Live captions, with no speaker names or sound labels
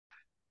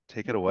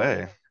take it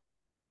away.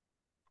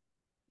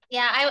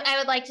 Yeah, I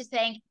would like to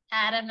thank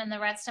Adam and the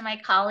rest of my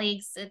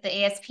colleagues at the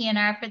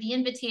ASPNR for the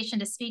invitation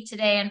to speak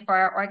today and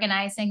for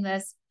organizing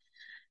this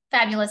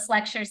fabulous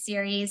lecture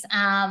series.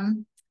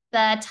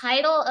 The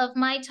title of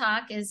my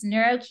talk is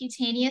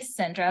Neurocutaneous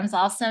Syndromes,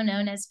 also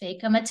known as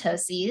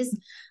Phakomatoses.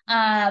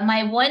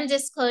 My one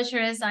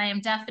disclosure is I am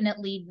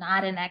definitely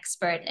not an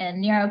expert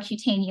in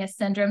neurocutaneous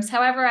syndromes.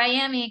 However, I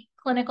am a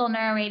clinical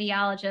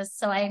neuroradiologist,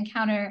 so I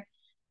encounter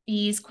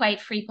these quite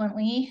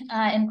frequently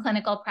in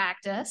clinical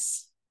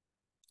practice.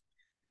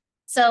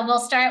 So we'll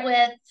start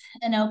with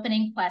an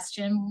opening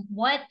question.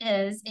 What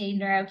is a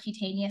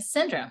neurocutaneous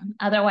syndrome,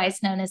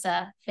 otherwise known as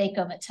a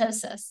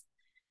phakomatosis?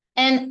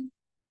 And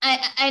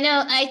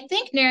I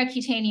think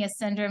neurocutaneous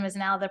syndrome is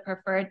now the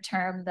preferred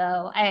term,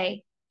 though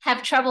I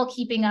have trouble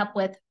keeping up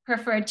with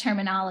preferred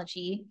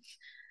terminology.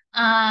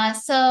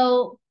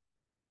 So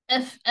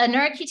if a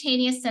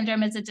neurocutaneous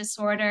syndrome is a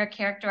disorder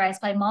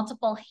characterized by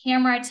multiple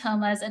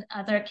hamartomas and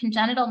other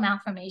congenital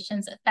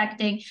malformations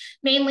affecting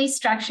mainly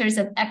structures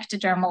of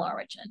ectodermal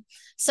origin.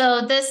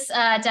 So this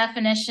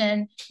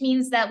definition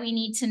means that we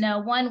need to know,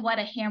 one, what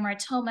a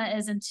hamartoma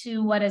is, and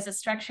two, what is a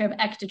structure of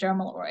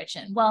ectodermal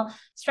origin. Well,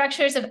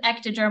 structures of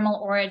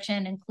ectodermal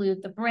origin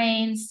include the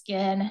brain,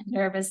 skin,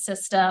 nervous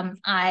system,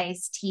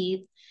 eyes,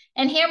 teeth,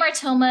 and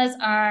hamartomas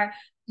are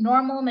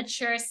normal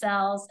mature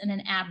cells in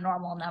an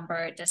abnormal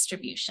number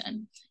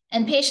distribution.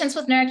 And patients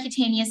with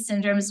neurocutaneous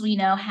syndromes, we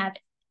know, have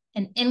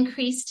an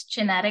increased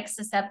genetic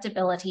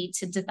susceptibility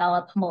to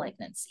develop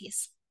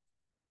malignancies.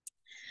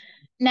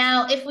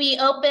 Now, if we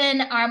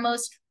open our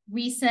most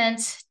recent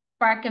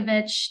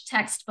Barkovich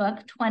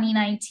textbook,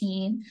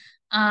 2019,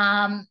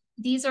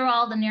 these are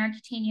all the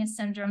neurocutaneous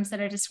syndromes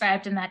that are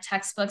described in that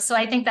textbook. So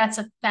I think that's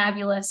a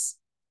fabulous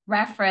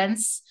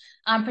reference,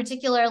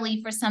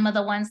 particularly for some of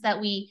the ones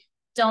that we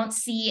don't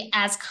see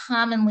as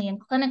commonly in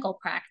clinical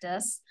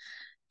practice.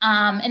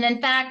 And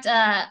in fact,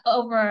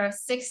 over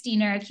 60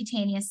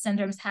 neurocutaneous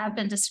syndromes have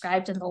been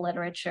described in the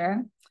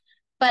literature.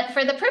 But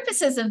for the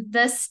purposes of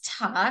this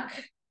talk,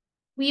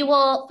 we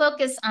will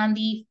focus on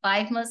the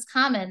 5 most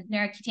common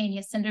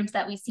neurocutaneous syndromes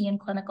that we see in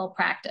clinical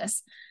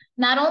practice.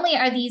 Not only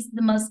are these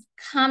the most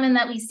common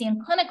that we see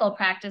in clinical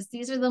practice,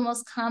 these are the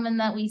most common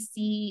that we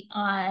see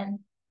on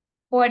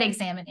board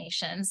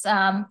examinations.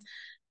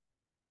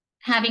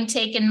 Having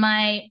taken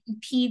my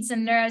peds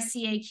and neuro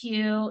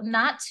CAQ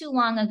not too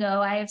long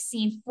ago, I have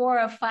seen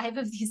 4 or 5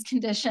 of these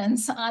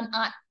conditions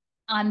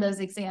on those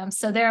exams.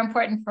 So they're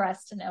important for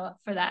us to know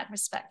for that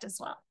respect as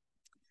well.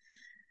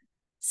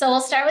 So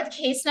we'll start with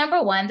case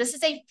number 1. This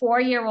is a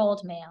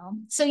 4-year-old male.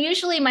 So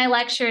usually my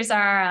lectures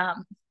are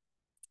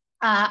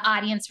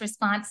audience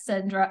response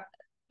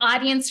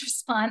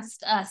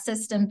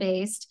system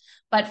based.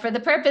 But for the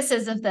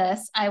purposes of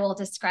this, I will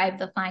describe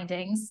the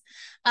findings.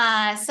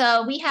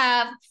 So we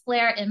have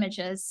FLAIR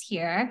images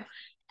here,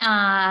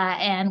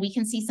 and we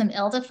can see some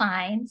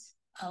ill-defined,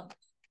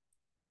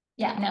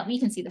 we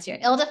can see this here.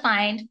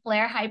 Ill-defined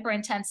FLAIR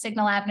hyperintense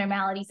signal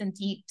abnormalities in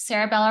deep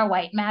cerebellar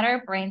white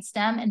matter,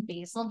 brainstem, and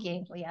basal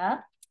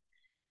ganglia.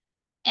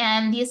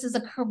 And this is a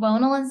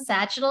coronal and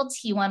sagittal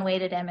T1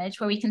 weighted image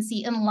where we can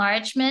see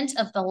enlargement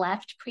of the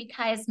left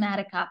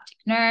prechiasmatic optic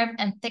nerve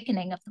and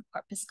thickening of the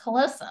corpus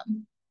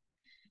callosum.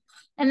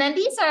 And then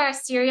these are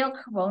serial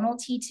coronal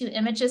T2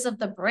 images of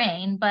the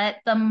brain, but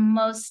the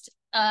most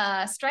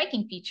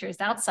striking feature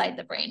is outside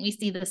the brain. We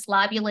see this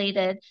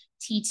lobulated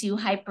T2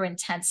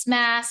 hyperintense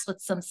mass with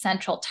some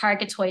central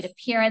targetoid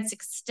appearance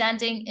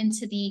extending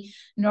into the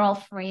neural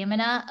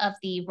foramina of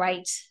the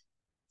right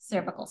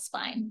cervical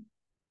spine.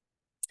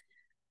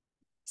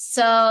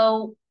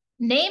 So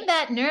name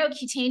that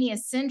neurocutaneous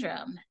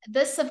syndrome.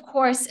 This, of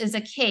course, is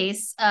a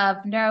case of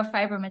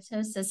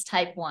neurofibromatosis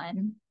type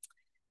 1.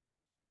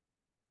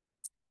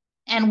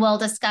 And we'll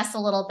discuss a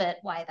little bit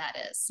why that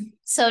is.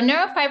 So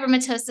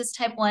neurofibromatosis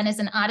type 1 is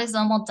an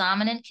autosomal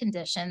dominant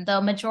condition,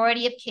 though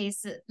majority of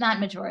cases,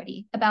 not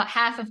majority, about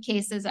half of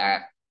cases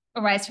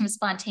arise from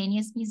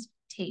spontaneous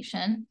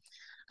mutation.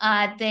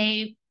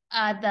 The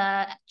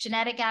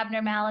genetic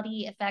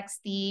abnormality affects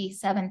the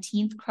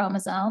 17th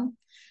chromosome.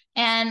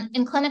 And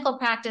in clinical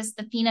practice,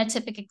 the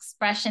phenotypic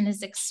expression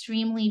is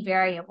extremely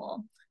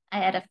variable. I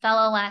had a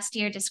fellow last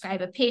year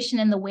describe a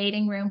patient in the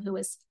waiting room who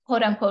was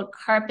quote unquote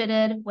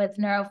carpeted with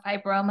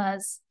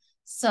neurofibromas.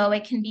 So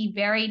it can be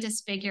very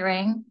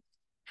disfiguring.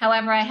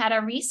 However, I had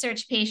a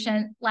research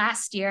patient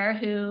last year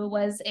who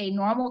was a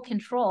normal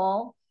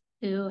control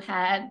who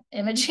had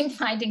imaging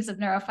findings of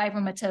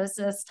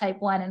neurofibromatosis type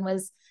 1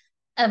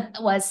 and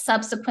was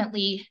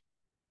subsequently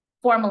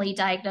formally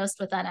diagnosed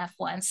with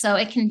NF1. So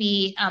it can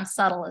be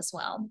subtle as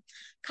well.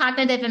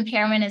 Cognitive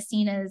impairment is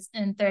seen as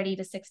in 30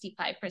 to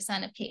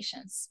 65% of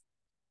patients.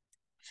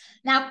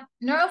 Now,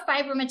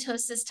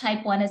 neurofibromatosis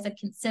type 1 is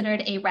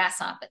considered a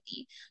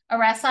RASopathy. A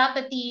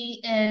RASopathy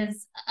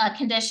is a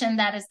condition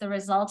that is the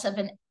result of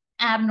an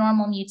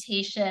abnormal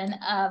mutation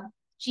of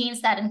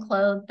genes that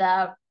encode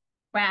the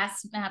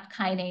RAS-MAP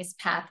kinase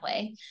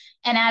pathway,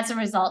 and as a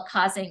result,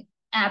 causing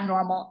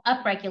abnormal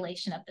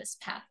upregulation of this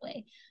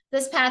pathway.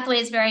 This pathway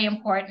is very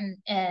important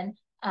in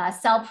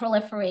cell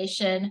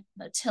proliferation,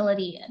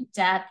 motility, and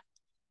death.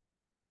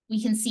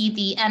 We can see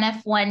the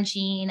NF1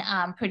 gene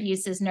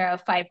produces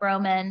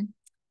neurofibromin,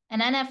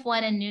 and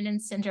NF1 and Noonan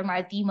syndrome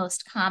are the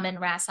most common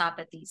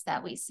RASopathies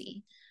that we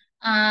see.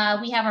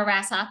 We have a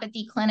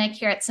RASopathy clinic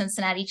here at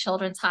Cincinnati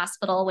Children's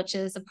Hospital, which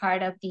is a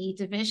part of the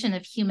Division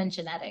of Human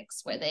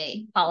Genetics, where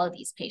they follow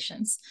these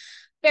patients.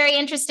 Very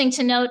interesting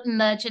to note in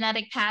the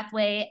genetic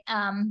pathway,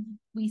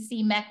 we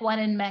see MEK1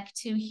 and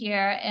MEK2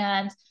 here,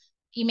 and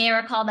you may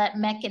recall that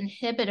MEK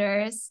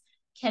inhibitors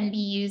can be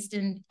used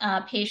in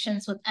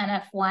patients with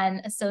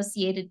NF1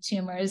 associated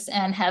tumors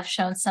and have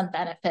shown some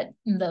benefit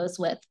in those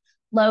with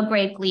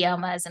low-grade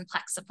gliomas and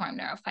plexiform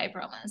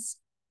neurofibromas.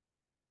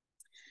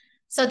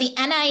 So the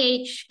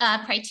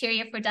NIH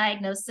criteria for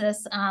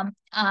diagnosis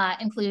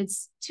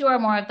includes 2 or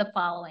more of the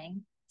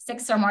following: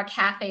 6 or more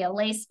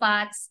cafe-au-lait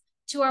spots,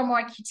 2 or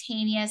more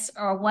cutaneous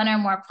or 1 or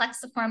more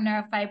plexiform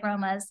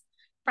neurofibromas,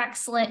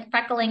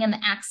 freckling in the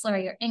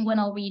axillary or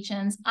inguinal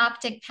regions,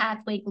 optic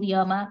pathway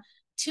glioma,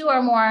 2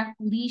 or more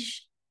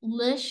leash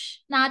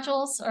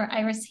nodules or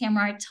iris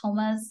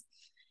hamartomas,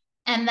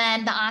 and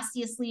then the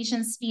osseous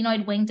lesions,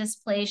 sphenoid wing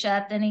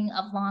dysplasia, thinning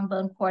of long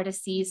bone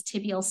cortices,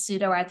 tibial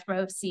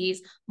pseudoarthroses,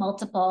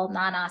 multiple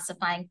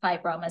non-ossifying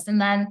fibromas, and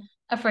then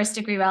a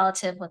first-degree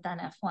relative with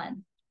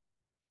NF1.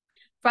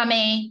 From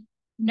a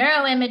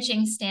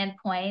neuroimaging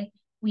standpoint,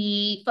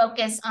 we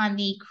focus on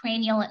the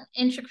cranial,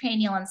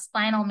 intracranial, and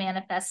spinal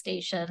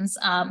manifestations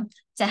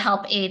to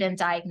help aid in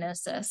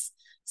diagnosis.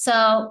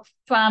 So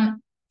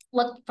from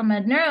a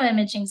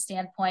neuroimaging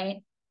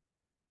standpoint,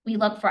 we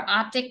look for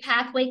optic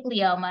pathway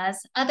gliomas,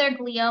 other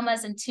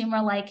gliomas and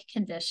tumor-like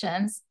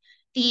conditions,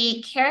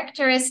 the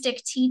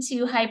characteristic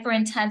T2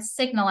 hyperintense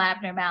signal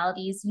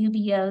abnormalities,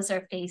 UBOs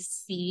or phase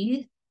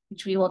C,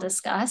 which we will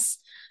discuss.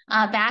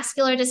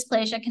 Vascular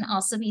dysplasia can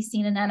also be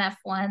seen in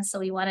NF1, so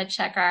we want to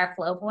check our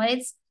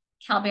phloboids,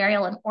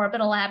 calvarial and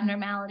orbital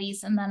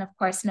abnormalities, and then, of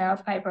course,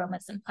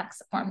 neurofibromas and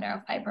plexiform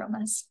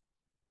neurofibromas.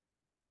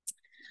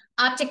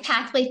 Optic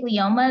pathway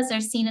gliomas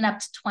are seen in up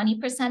to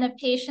 20% of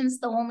patients,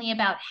 though only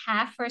about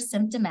half are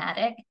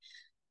symptomatic.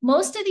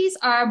 Most of these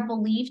are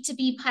believed to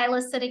be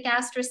pilocytic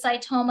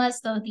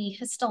astrocytomas, though the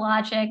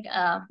histologic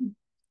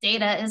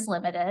data is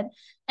limited.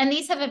 And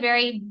these have a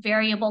very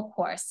variable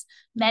course.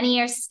 Many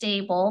are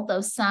stable,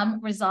 though some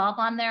resolve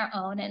on their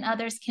own, and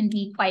others can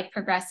be quite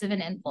progressive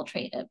and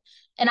infiltrative.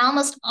 And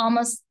almost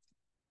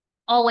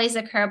always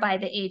occur by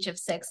the age of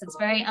 6. It's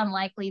very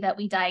unlikely that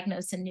we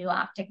diagnose a new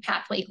optic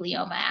pathway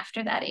glioma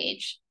after that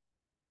age.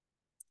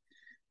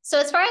 So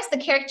as far as the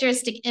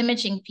characteristic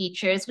imaging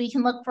features, we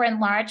can look for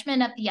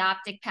enlargement of the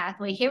optic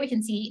pathway. Here we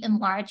can see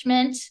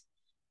enlargement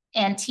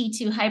and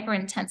T2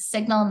 hyperintense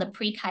signal in the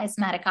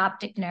prechiasmatic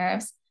optic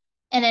nerves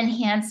and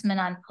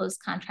enhancement on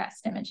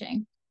post-contrast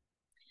imaging.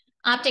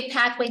 Optic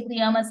pathway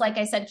gliomas, like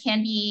I said,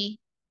 can be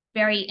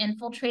very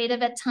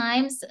infiltrative at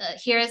times.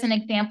 Here is an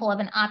example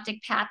of an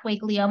optic pathway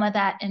glioma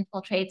that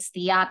infiltrates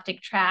the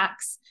optic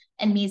tracts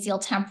and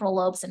mesial temporal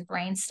lobes and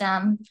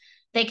brainstem.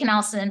 They can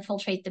also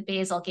infiltrate the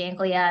basal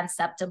ganglia and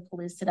septum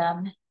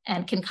pellucidum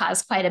and can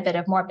cause quite a bit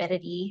of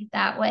morbidity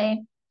that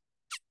way.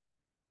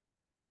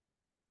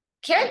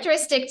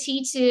 Characteristic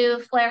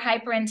T2 flare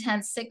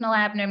hyperintense signal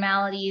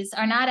abnormalities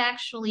are not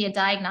actually a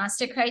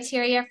diagnostic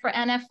criteria for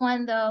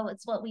NF1, though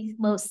it's what we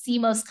see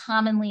most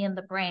commonly in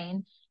the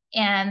brain.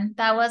 And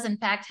that was, in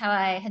fact, how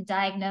I had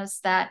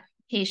diagnosed that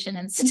patient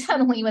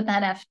incidentally with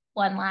NF1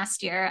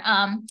 last year.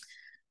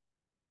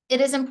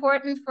 It is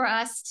important for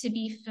us to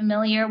be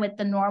familiar with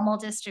the normal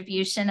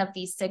distribution of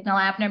these signal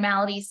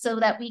abnormalities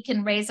so that we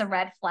can raise a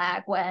red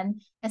flag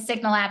when a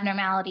signal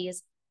abnormality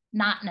is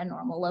not in a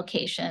normal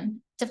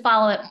location, to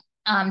follow it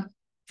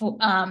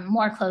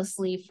more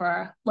closely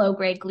for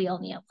low-grade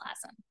glial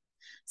neoplasm.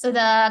 So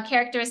the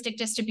characteristic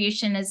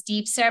distribution is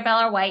deep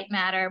cerebellar white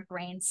matter,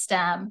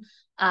 brainstem,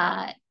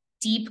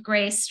 deep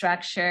gray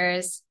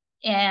structures,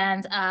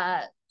 and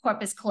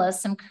corpus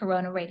callosum,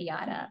 corona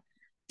radiata.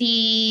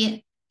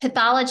 The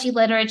pathology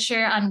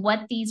literature on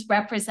what these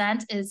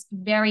represent is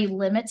very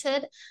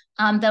limited,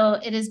 though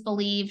it is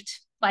believed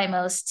by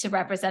most to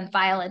represent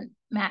violent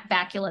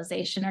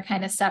vacuolization or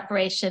kind of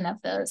separation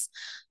of those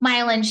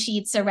myelin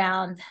sheets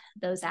around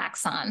those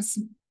axons.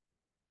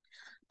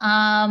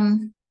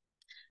 One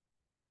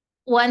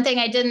thing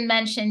I didn't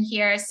mention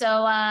here,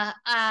 so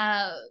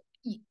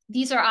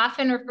these are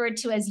often referred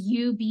to as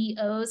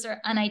UBOs or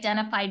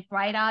unidentified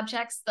bright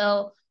objects,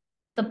 though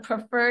the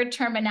preferred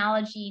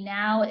terminology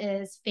now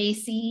is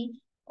FACI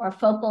or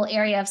focal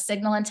area of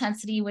signal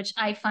intensity, which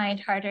I find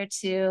harder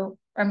to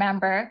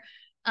remember,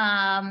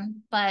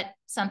 but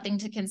something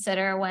to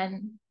consider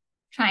when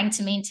trying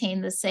to maintain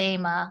the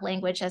same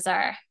language as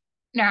our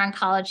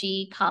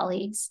neuro-oncology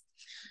colleagues.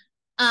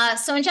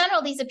 So in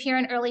general, these appear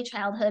in early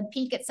childhood,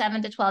 peak at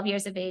 7 to 12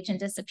 years of age, and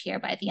disappear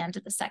by the end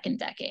of the second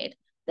decade.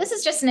 This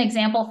is just an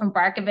example from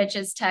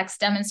Barkovich's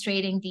text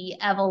demonstrating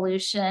the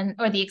evolution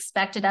or the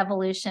expected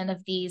evolution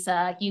of these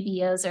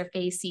UBOs or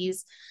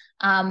FACIs.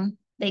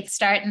 they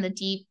start in the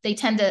deep, they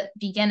tend to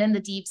begin in the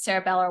deep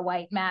cerebellar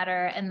white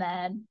matter, and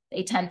then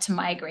they tend to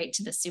migrate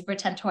to the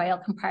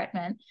supratentorial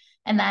compartment.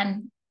 And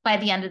then by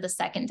the end of the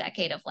second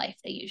decade of life,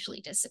 they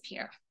usually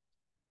disappear.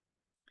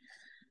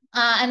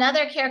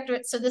 Another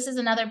character, so this is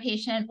another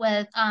patient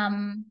with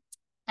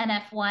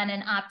NF1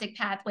 and optic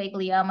pathway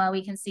glioma.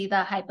 We can see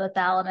the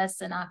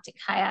hypothalamus and optic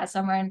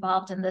chiasm are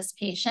involved in this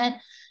patient.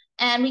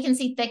 And we can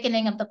see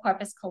thickening of the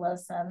corpus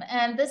callosum.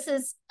 And this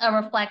is a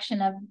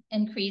reflection of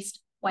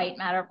increased white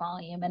matter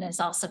volume and is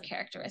also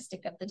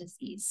characteristic of the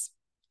disease.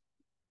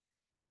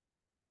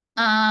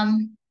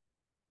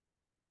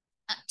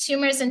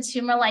 Tumors and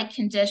tumor-like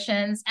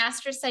conditions.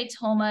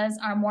 Astrocytomas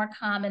are more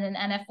common in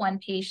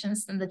NF1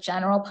 patients than the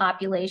general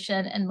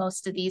population, and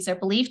most of these are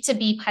believed to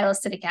be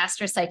pilocytic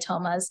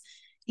astrocytomas.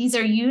 These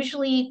are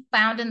usually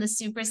found in the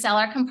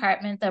suprasellar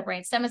compartment. The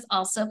brainstem is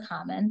also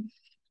common.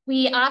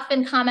 We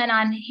often comment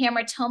on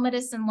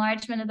hamartomatous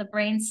enlargement of the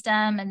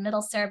brainstem and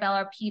middle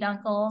cerebellar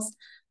peduncles.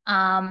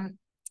 And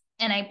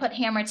I put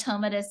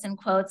hamartomatous in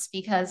quotes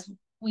because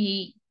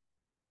we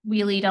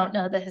really don't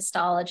know the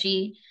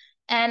histology.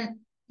 And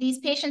these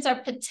patients are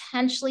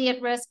potentially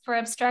at risk for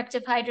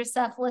obstructive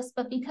hydrocephalus,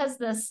 but because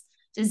this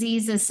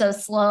disease is so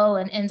slow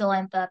and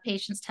indolent, the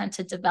patients tend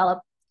to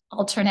develop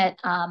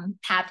alternate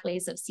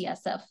pathways of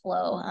CSF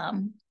flow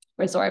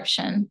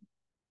resorption.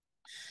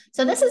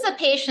 So this is a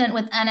patient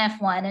with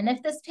NF1, and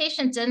if this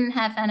patient didn't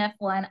have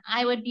NF1,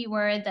 I would be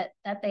worried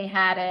that they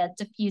had a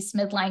diffuse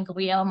midline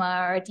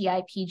glioma or a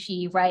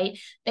DIPG, right?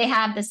 They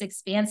have this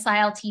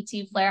expansile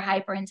T2 flare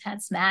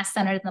hyperintense mass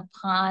centered in the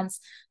pons,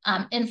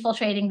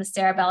 infiltrating the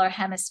cerebellar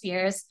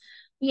hemispheres.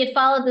 We had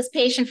followed this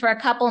patient for a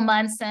couple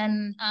months,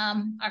 and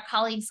our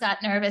colleagues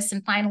got nervous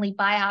and finally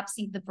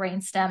biopsied the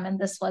brainstem, and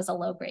this was a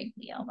low-grade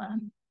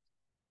glioma.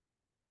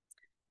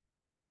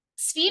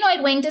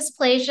 Sphenoid wing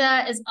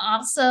dysplasia is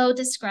also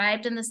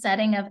described in the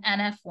setting of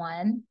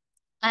NF1,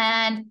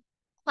 and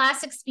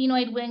classic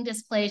sphenoid wing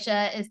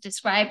dysplasia is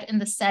described in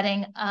the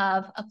setting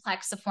of a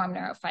plexiform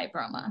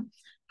neurofibroma.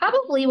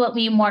 Probably what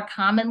we more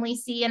commonly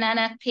see in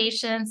NF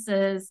patients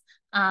is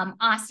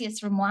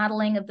osseous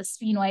remodeling of the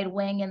sphenoid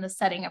wing in the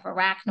setting of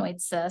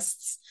arachnoid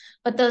cysts,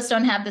 but those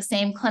don't have the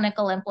same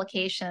clinical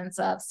implications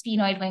of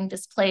sphenoid wing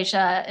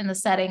dysplasia in the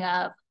setting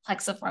of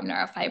plexiform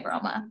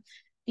neurofibroma.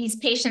 These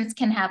patients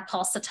can have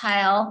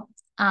pulsatile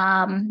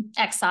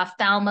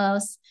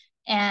exophthalmos,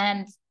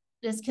 and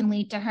this can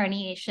lead to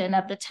herniation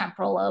of the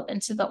temporal lobe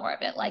into the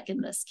orbit, like in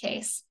this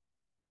case.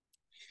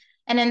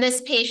 And in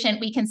this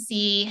patient, we can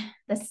see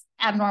this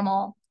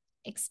abnormal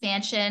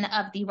expansion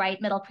of the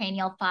right middle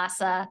cranial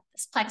fossa,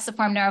 this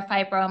plexiform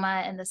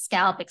neurofibroma, and the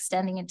scalp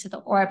extending into the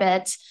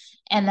orbit.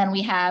 And then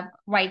we have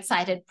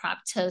right-sided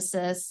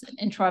proptosis,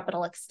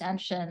 intraorbital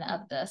extension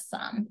of this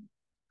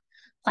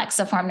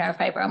plexiform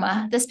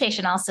neurofibroma. This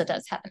patient also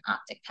does have an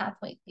optic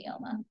pathway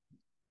glioma.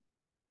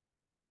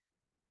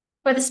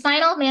 For the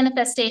spinal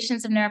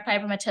manifestations of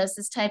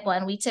neurofibromatosis type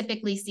 1, we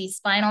typically see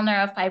spinal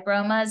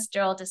neurofibromas,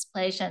 dural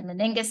dysplasia, and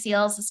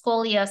meningoceles,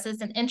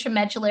 scoliosis, and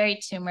intramedullary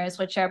tumors,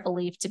 which are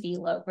believed to be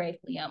low-grade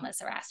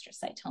gliomas or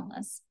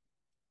astrocytomas.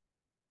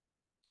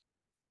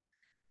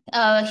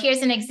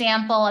 Here's an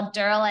example of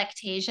dural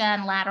ectasia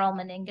and lateral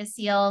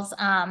meningoceles.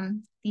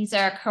 These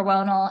are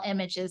coronal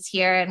images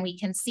here, and we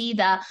can see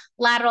the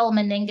lateral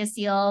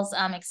meningoceles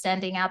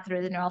extending out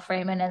through the neural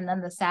foramen, and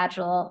then the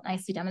sagittal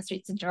nicely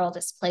demonstrates the dural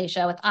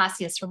dysplasia with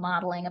osseous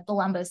remodeling of the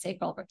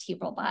lumbosacral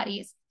vertebral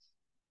bodies.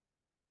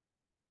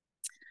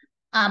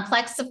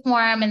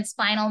 Plexiform and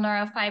spinal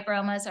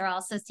neurofibromas are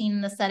also seen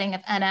in the setting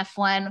of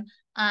NF1.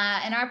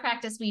 In our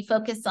practice, we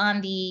focus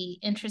on the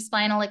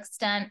intraspinal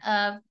extent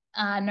of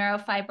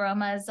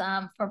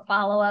neurofibromas for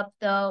follow-up,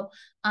 though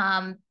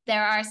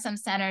there are some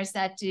centers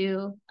that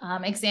do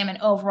examine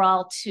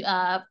overall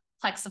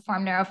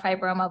plexiform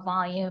neurofibroma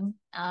volume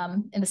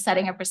in the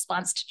setting of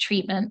response to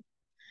treatment.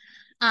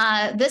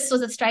 This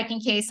was a striking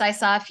case I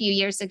saw a few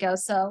years ago.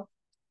 So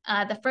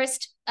the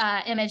first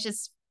image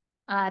is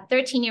a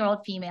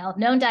 13-year-old female,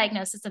 known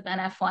diagnosis of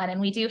NF1, and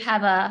we do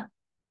have a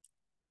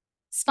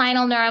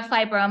spinal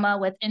neurofibroma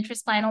with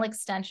intraspinal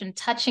extension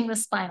touching the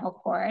spinal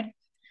cord.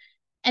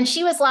 And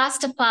she was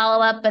lost to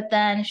follow-up, but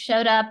then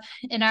showed up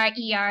in our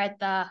ER at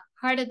the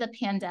heart of the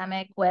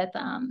pandemic with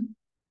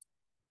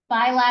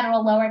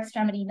bilateral lower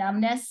extremity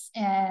numbness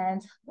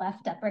and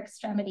left upper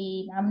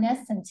extremity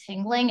numbness and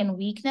tingling and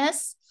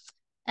weakness.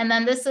 And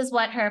then this is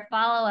what her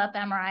follow-up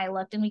MRI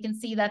looked, and we can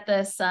see that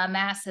this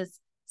mass has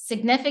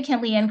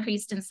significantly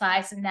increased in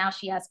size, and now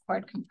she has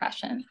cord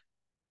compression.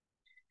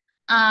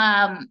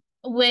 In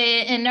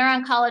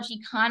neuro-oncology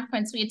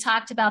conference, we had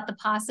talked about the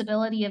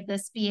possibility of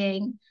this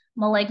being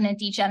malignant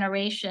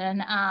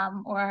degeneration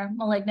or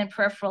malignant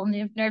peripheral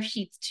nerve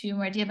sheath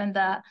tumor, given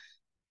the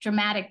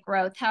dramatic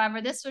growth.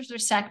 However, this was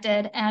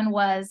resected and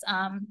was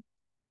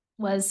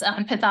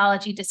on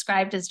pathology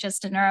described as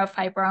just a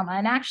neurofibroma.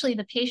 And actually,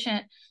 the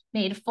patient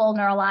made full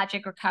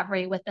neurologic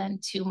recovery within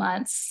 2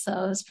 months.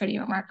 So it was pretty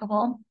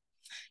remarkable.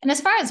 And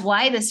as far as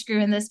why this grew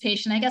in this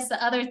patient, I guess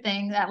the other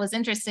thing that was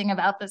interesting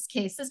about this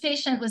case, this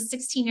patient was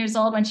 16 years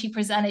old when she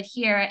presented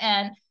here,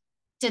 and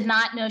did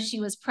not know she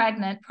was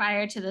pregnant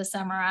prior to this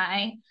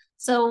MRI.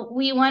 So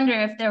we wonder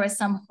if there was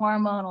some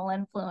hormonal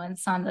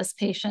influence on this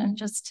patient.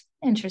 Just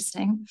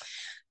interesting.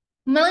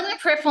 Malignant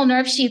peripheral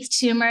nerve sheath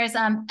tumors,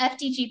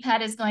 FDG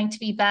PET is going to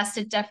be best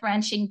at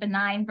differentiating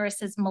benign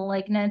versus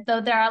malignant, though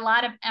there are a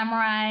lot of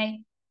MRI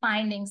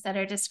findings that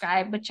are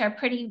described, which are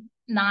pretty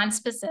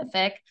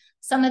nonspecific.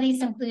 Some of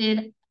these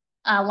include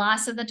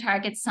loss of the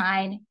target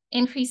sign,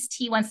 increased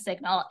T1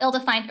 signal,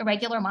 ill-defined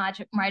irregular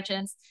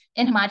margins,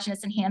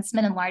 inhomogeneous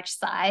enhancement and large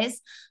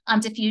size.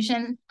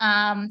 Diffusion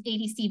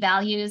ADC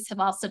values have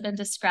also been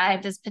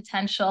described as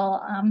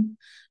potential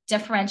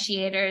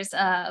differentiators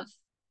of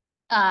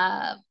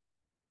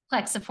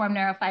plexiform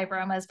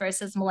neurofibromas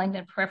versus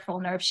malignant peripheral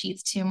nerve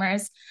sheath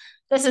tumors.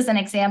 This is an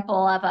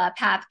example of a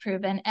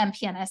path-proven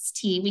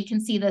MPNST. We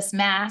can see this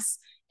mass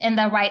in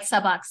the right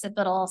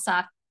suboccipital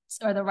soft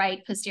or the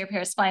right posterior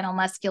paraspinal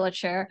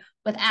musculature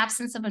with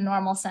absence of a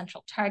normal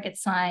central target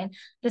sign.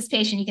 This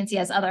patient, you can see,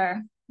 has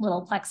other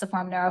little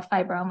plexiform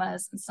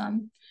neurofibromas and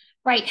some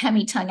right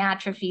hemitongue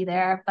atrophy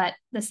there, but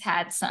this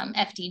had some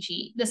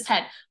FDG. This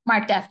had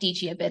marked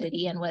FDG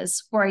avidity and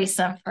was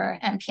worrisome for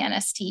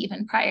MPNST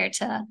even prior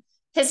to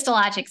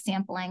histologic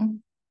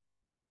sampling.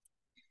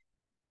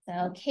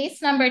 So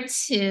case number 2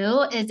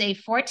 is a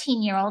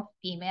 14-year-old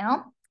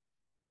female.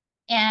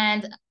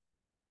 And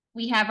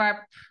we have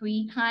our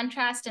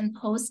pre-contrast and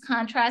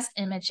post-contrast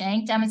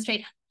imaging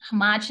demonstrate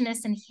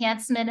homogeneous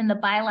enhancement in the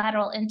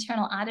bilateral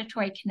internal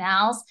auditory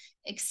canals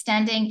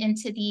extending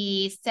into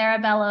the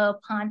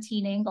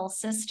cerebellopontine angle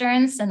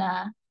cisterns in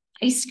a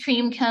ice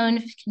cream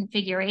cone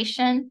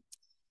configuration.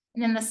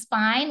 And in the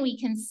spine, we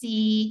can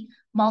see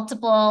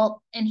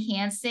multiple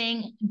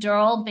enhancing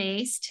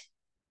dural-based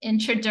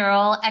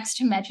intradural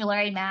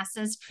extramedullary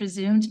masses,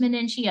 presumed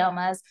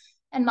meningiomas,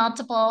 and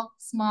multiple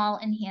small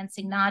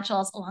enhancing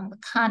nodules along the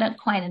condyct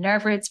quina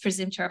nerve roots,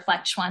 presumed to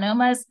reflect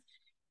schwannomas.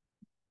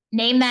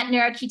 Name that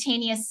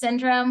neurocutaneous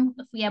syndrome.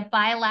 If we have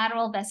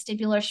bilateral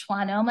vestibular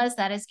schwannomas,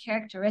 that is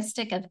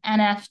characteristic of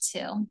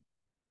NF2.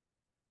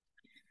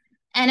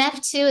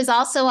 NF2 is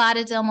also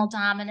autosomal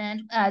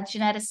dominant.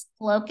 Genetic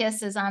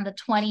locus is on the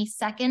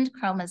 22nd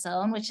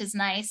chromosome, which is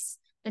nice.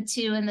 The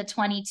 2 and the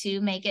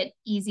 22 make it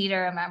easy to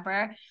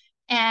remember.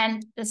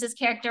 And this is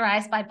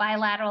characterized by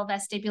bilateral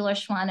vestibular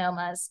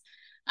schwannomas.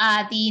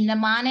 The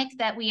mnemonic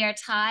that we are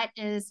taught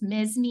is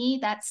MISME.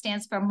 That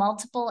stands for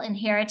multiple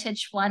inherited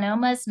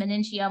schwannomas,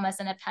 meningiomas,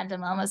 and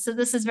ependymomas. So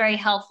this is very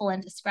helpful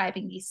in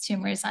describing these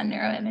tumors on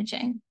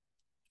neuroimaging.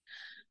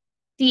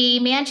 The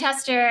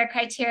Manchester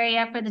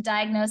criteria for the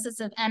diagnosis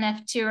of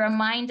NF2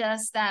 remind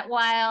us that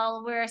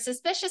while we're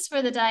suspicious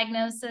for the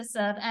diagnosis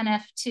of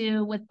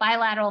NF2 with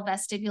bilateral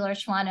vestibular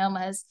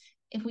schwannomas,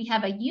 if we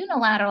have a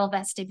unilateral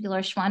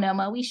vestibular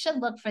schwannoma, we should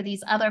look for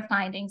these other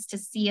findings to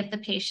see if the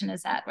patient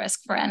is at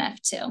risk for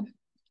NF2.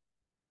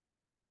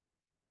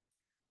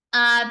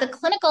 The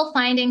clinical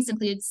findings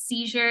include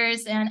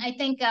seizures, and I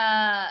think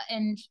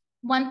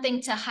one thing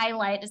to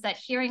highlight is that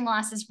hearing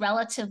loss is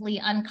relatively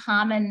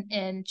uncommon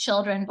in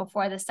children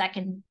before the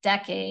second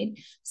decade.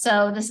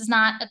 So this is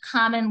not a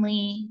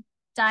commonly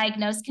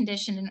diagnosed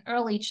condition in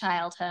early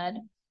childhood.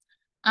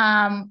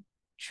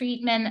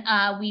 Treatment,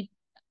 we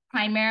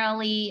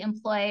primarily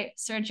employ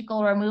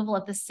surgical removal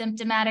of the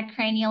symptomatic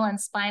cranial and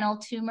spinal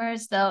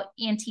tumors, though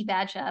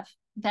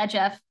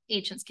anti-VEGF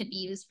agents can be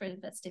used for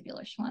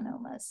vestibular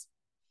schwannomas.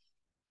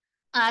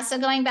 So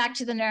going back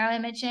to the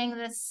neuroimaging,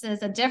 this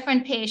is a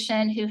different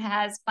patient who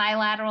has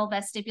bilateral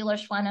vestibular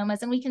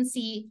schwannomas, and we can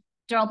see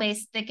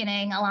dural-based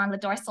thickening along the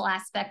dorsal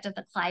aspect of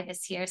the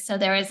clivus here. So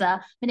there is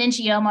a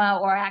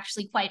meningioma, or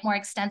actually quite more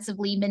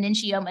extensively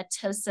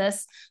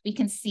meningiomatosis. We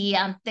can see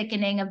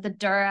thickening of the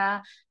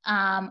dura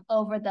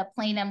over the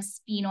planum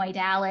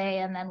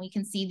sphenoidale, and then we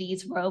can see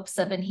these ropes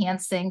of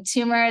enhancing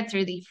tumor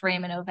through the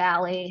foramen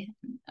ovale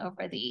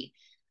over the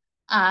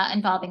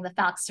involving the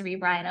falx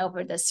cerebri and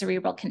over the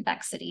cerebral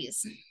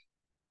convexities.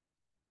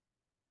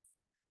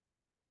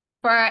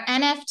 For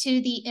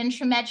NF2, the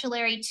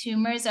intramedullary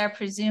tumors are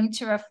presumed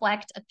to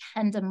reflect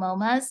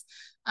ependymomas.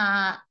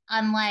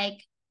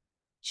 Unlike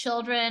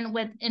children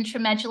with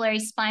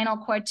intramedullary spinal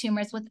cord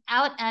tumors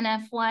without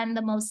NF1,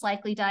 the most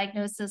likely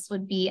diagnosis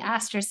would be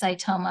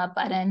astrocytoma,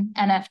 but in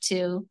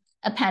NF2,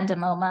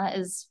 ependymoma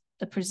is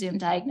the presumed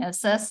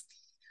diagnosis.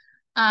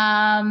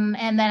 And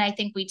then I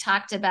think we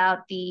talked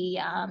about the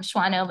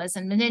schwannomas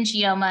and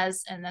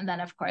meningiomas, and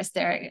then of course,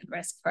 they're at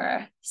risk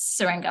for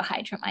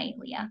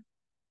syringohydromyelia.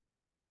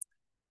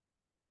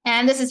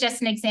 And this is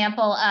just an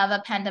example of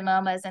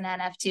ependymomas in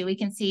NF2. We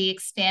can see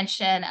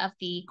expansion of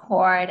the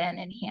cord and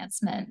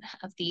enhancement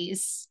of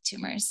these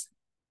tumors.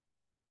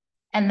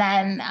 And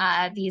then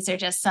these are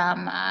just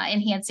some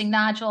enhancing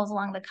nodules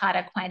along the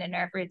cauda equina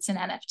nerve roots in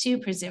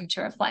NF2, presumed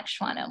to reflect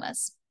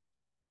schwannomas.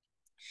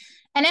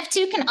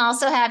 NF2 can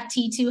also have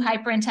T2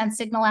 hyperintense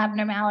signal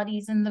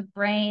abnormalities in the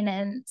brain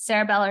and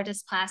cerebellar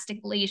dysplastic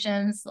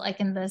lesions,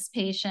 like in this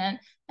patient,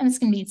 and this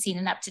can be seen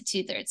in up to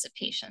 2/3 of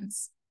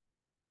patients.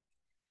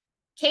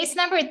 Case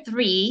number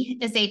 3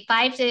 is a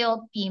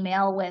 5-day-old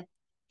female with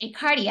a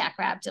cardiac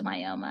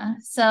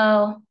rhabdomyoma.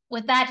 So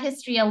with that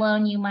history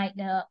alone, you might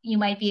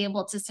be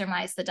able to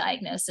surmise the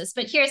diagnosis.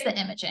 But here's the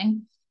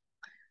imaging.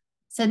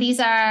 So these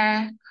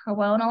are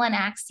coronal and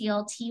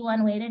axial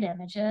T1 weighted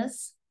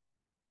images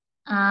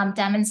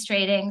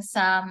demonstrating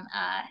some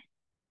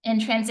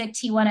intrinsic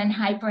T1 and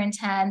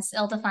hyperintense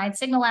ill-defined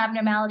signal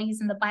abnormalities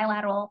in the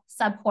bilateral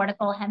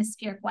subcortical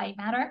hemispheric white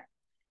matter.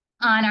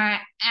 On our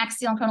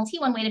axial and coronal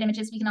T1 weighted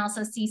images, we can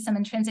also see some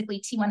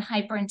intrinsically T1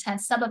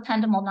 hyperintense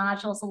subependymal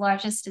nodules. The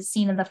largest is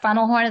seen in the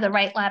frontal horn of the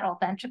right lateral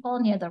ventricle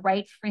near the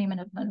right foramen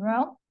of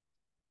Monro.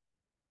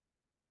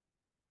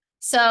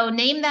 So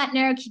name that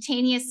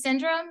neurocutaneous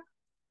syndrome.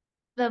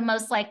 The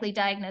most likely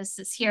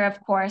diagnosis here,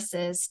 of course,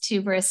 is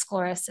tuberous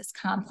sclerosis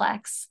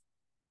complex.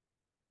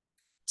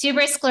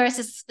 Tuberous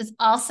sclerosis is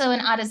also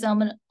an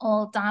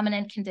autosomal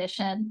dominant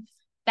condition.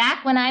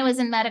 Back when I was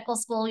in medical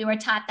school, we were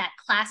taught that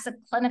classic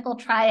clinical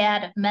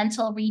triad of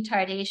mental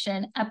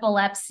retardation,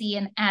 epilepsy,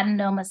 and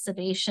adenoma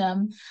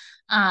sebaceum,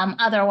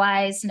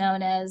 otherwise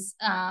known as,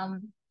 I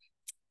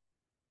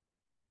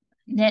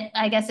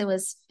guess it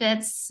was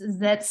Fitz,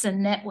 Zitz,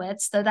 and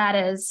Nitwitz, though that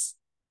is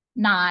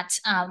not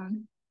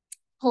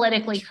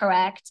politically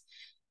correct,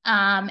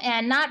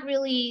 and not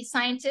really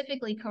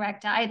scientifically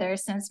correct either,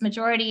 since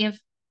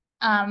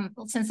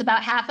since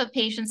about half of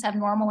patients have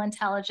normal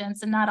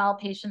intelligence and not all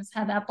patients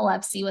have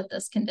epilepsy with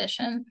this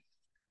condition.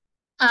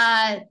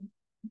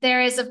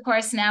 There is, of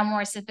course, now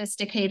more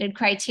sophisticated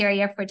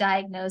criteria for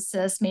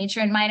diagnosis. Major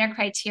and minor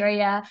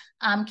criteria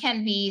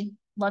can be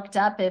looked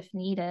up if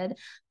needed,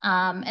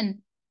 and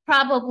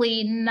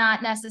probably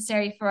not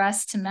necessary for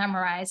us to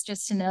memorize,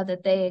 just to know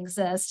that they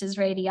exist as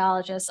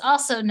radiologists.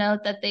 Also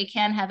note that they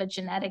can have a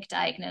genetic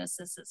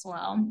diagnosis as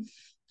well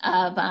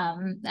of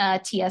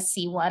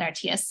TSC1 or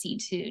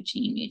TSC2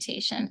 gene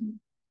mutation.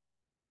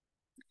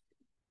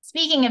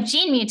 Speaking of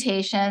gene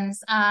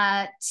mutations,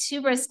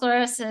 tuberous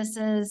sclerosis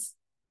is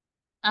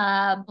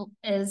the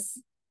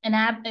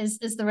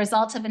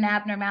result of an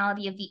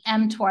abnormality of the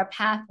mTOR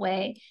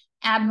pathway,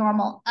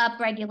 abnormal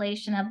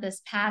upregulation of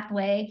this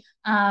pathway,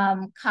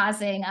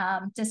 causing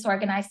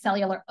disorganized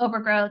cellular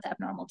overgrowth,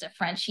 abnormal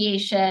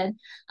differentiation,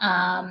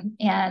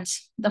 and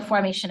the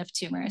formation of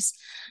tumors.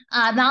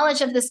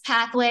 Knowledge of this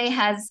pathway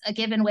has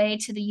given way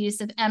to the use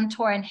of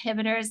mTOR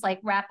inhibitors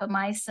like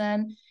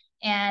rapamycin,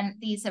 and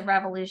these have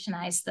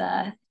revolutionized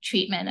the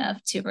treatment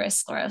of tuberous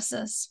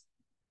sclerosis.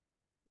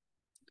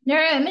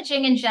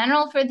 Neuroimaging in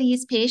general for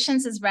these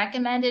patients is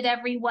recommended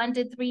every 1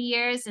 to 3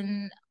 years,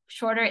 and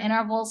shorter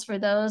intervals for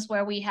those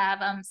where we have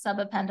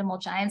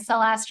subependymal giant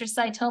cell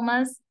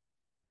astrocytomas.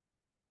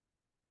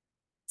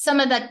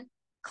 Some of the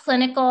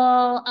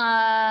clinical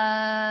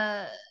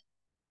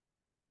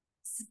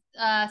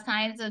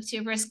signs of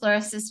tuberous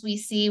sclerosis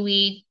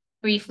we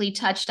briefly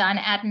touched on: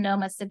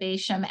 adenoma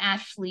sebaceum,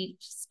 ash fleet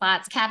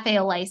spots, cafe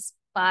au lait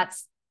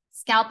spots,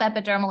 scalp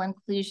epidermal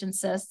inclusion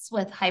cysts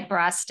with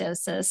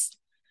hyperostosis.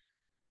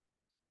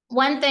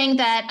 One thing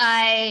that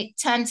I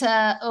tend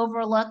to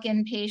overlook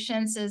in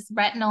patients is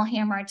retinal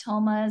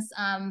hamartomas.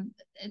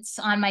 It's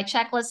on my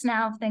checklist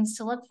now of things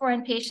to look for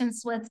in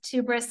patients with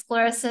tuberous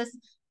sclerosis.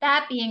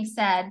 That being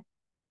said,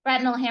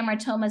 retinal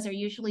hamartomas are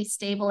usually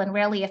stable and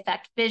rarely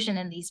affect vision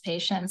in these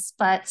patients,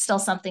 but still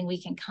something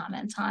we can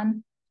comment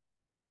on.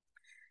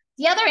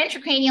 The other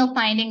intracranial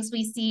findings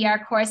we see are,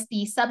 of course,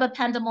 the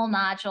subependymal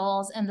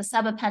nodules and the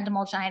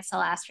subependymal giant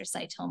cell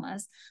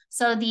astrocytomas.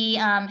 So the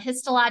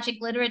histologic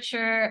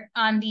literature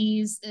on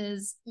these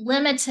is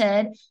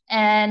limited,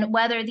 and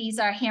whether these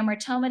are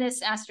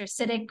hamartomatous,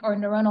 astrocytic, or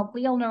neuronal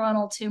glial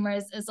neuronal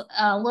tumors is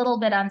a little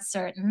bit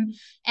uncertain.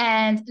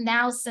 And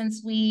now,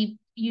 since we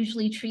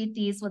usually treat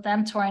these with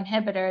mTOR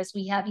inhibitors,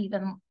 we have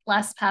even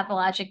less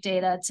pathologic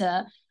data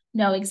to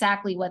know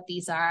exactly what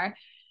these are.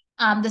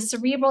 The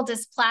cerebral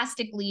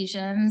dysplastic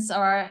lesions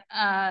are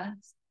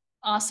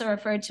also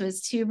referred to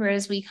as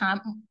tubers. We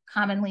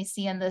commonly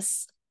see in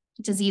this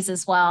disease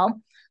as well.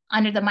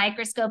 Under the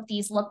microscope,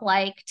 these look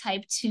like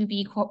type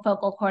 2B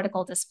focal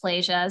cortical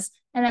dysplasias.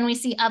 And then we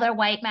see other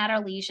white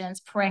matter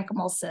lesions,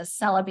 parenchymal cysts,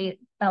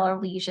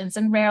 cerebellar lesions,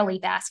 and rarely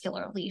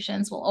vascular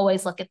lesions. We'll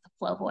always look at the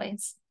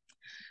phlovoids.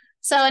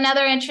 So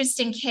another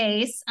interesting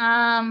case,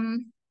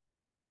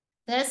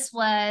 this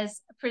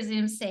was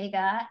presumed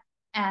SAGA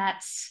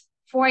at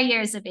 4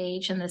 years of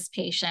age in this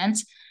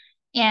patient.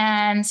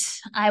 And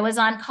I was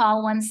on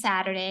call one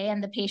Saturday,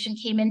 and the patient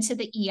came into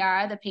the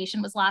ER. The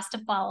patient was lost to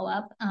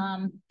follow-up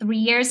 3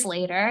 years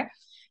later,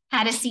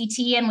 had a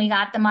CT, and we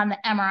got them on the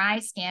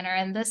MRI scanner.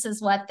 And this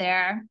is what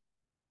their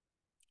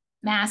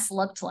mass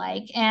looked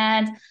like.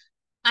 And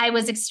I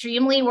was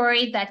extremely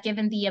worried that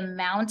given the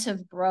amount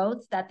of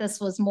growth, that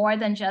this was more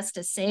than just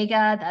a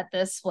SAGA, that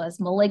this was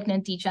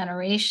malignant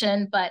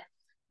degeneration. But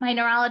my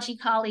neurology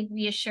colleague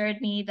reassured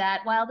me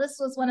that while this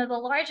was one of the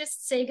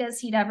largest SAGAs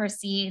he'd ever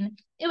seen,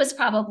 it was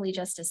probably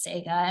just a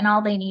SAGA, and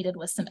all they needed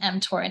was some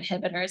mTOR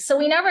inhibitors. So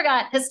we never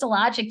got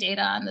histologic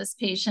data on this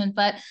patient,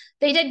 but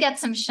they did get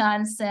some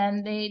shunts,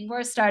 and they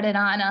were started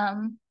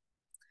on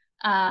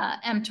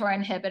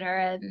mTOR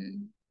inhibitor,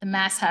 and the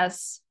mass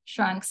has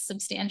shrunk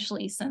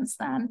substantially since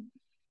then.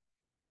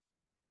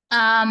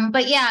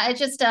 But yeah, it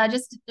just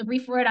a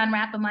brief word on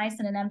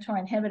rapamycin and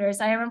mTOR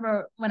inhibitors. I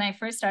remember when I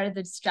first started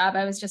this job,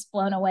 I was just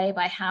blown away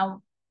by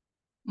how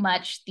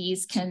much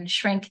these can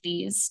shrink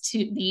these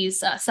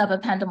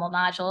subependymal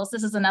nodules.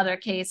 This is another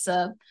case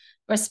of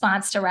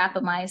response to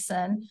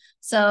rapamycin.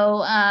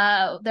 So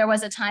there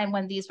was a time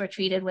when these were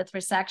treated with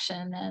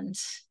resection, and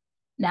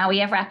now we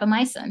have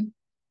rapamycin.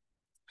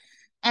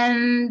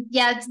 And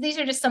yeah, these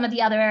are just some of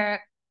the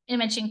other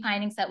imaging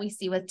findings that we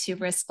see with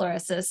tuberous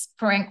sclerosis: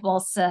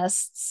 parenchymal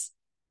cysts,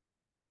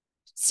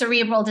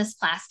 cerebral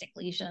dysplastic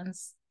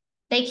lesions.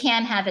 They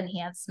can have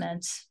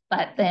enhancement,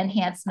 but the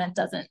enhancement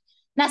doesn't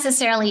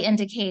necessarily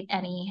indicate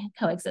any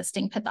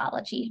coexisting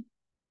pathology.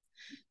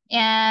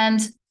 And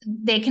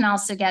they can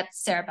also get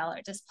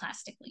cerebellar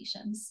dysplastic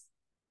lesions.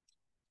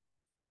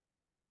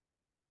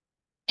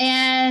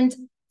 And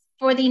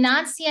for the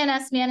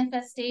non-CNS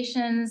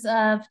manifestations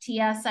of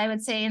TS, I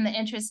would say in the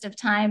interest of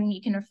time, you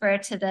can refer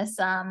to this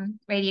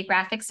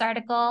radiographics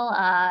article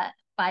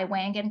by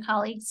Wang and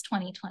colleagues,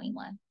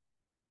 2021.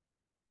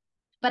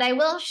 But I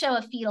will show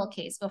a fetal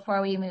case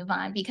before we move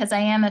on, because I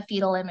am a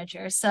fetal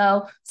imager.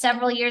 So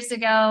several years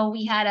ago,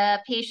 we had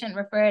a patient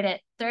referred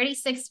at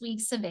 36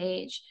 weeks of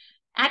age,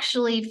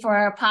 actually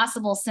for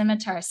possible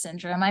scimitar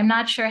syndrome. I'm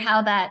not sure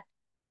how that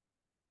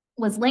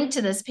was linked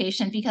to this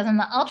patient, because in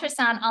the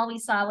ultrasound, all we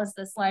saw was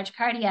this large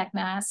cardiac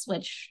mass,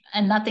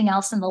 and nothing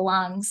else in the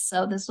lungs.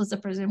 So this was a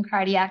presumed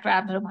cardiac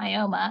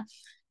rhabdomyoma.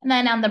 And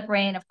then on the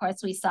brain, of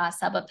course, we saw a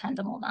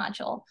subependymal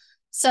nodule.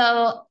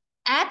 So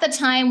at the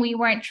time, we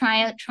weren't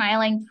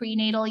trialing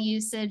prenatal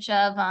usage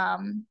of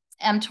mTOR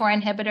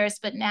inhibitors,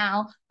 but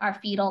now our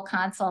fetal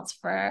consults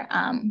for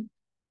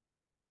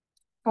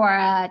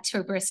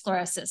tuberous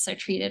sclerosis are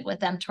treated with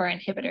mTOR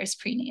inhibitors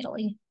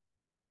prenatally.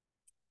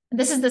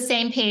 This is the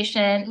same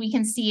patient. We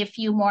can see a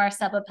few more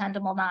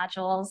subependymal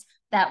nodules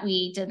that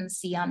we didn't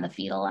see on the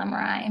fetal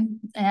MRI,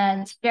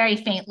 and very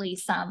faintly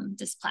some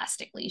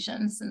dysplastic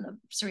lesions in the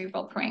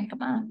cerebral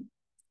parenchyma.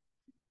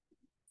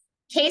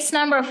 Case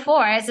number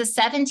 4 is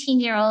a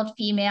 17-year-old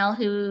female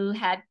who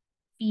had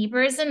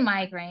fevers and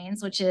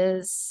migraines, which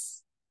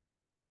is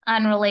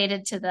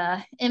unrelated to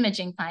the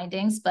imaging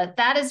findings, but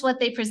that is what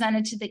they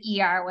presented to the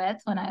ER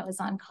with when I was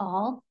on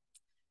call.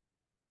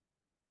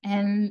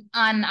 And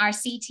on our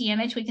CT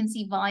image, we can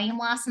see volume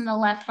loss in the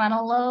left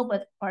frontal lobe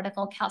with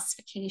cortical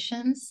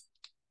calcifications.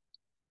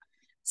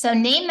 So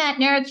name that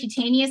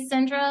neurocutaneous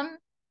syndrome.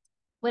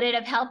 Would it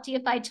have helped you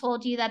if I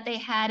told you that they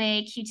had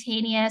a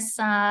cutaneous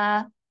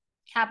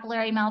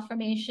capillary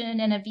malformation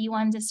and a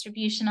V1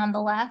 distribution on the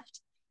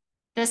left?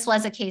 This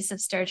was a case of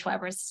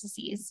Sturge-Weber's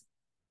disease.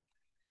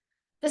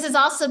 This has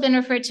also been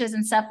referred to as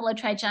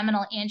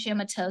encephalotrigeminal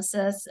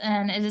angiomatosis,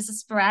 and it is a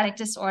sporadic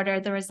disorder,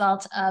 the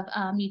result of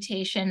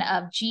mutation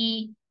of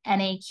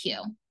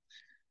GNAQ.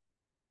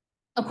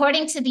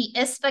 According to the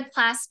ISPA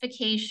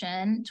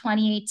classification,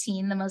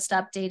 2018, the most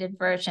updated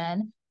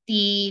version,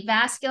 the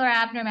vascular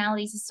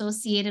abnormalities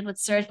associated with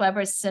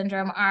Sturge-Weber's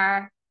syndrome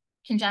are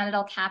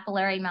congenital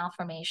capillary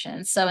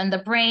malformations. So in the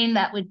brain,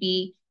 that would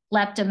be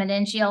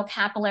leptomeningeal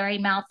capillary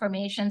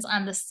malformations.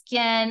 On the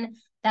skin,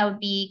 that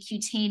would be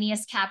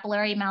cutaneous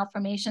capillary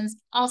malformations,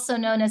 also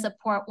known as a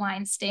port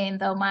wine stain,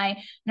 though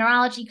my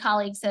neurology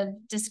colleagues have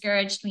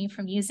discouraged me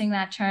from using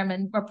that term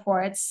in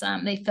reports.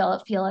 They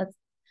feel it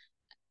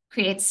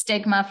creates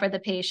stigma for the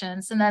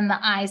patients. And then the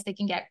eyes, they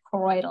can get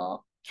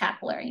choroidal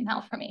capillary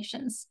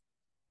malformations.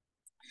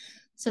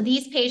 So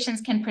these patients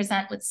can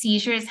present with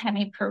seizures,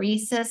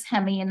 hemiparesis,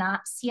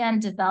 hemianopsia,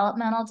 and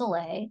developmental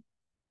delay.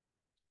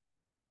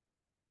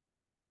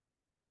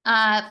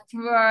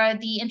 For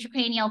the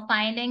intracranial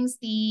findings,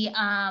 the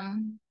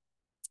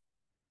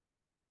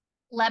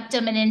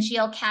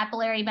leptomeningeal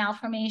capillary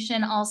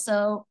malformation,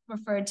 also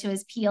referred to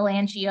as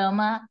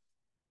peel-angioma,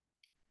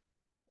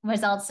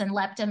 results in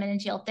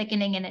leptomeningeal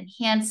thickening and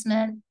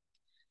enhancement.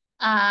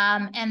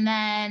 And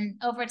then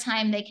over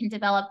time, they can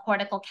develop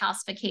cortical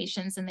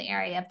calcifications in the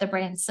area of the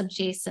brain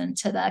subjacent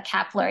to the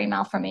capillary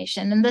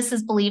malformation. And this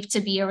is believed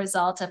to be a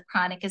result of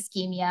chronic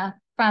ischemia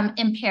from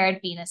impaired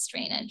venous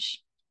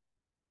drainage.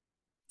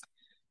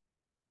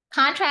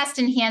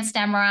 Contrast-enhanced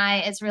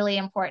MRI is really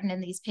important in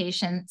these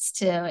patients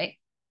to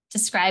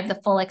describe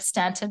the full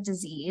extent of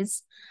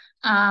disease.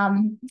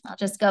 I'll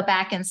just go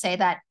back and say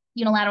that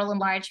unilateral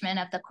enlargement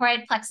of the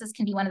choroid plexus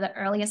can be one of the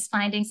earliest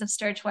findings of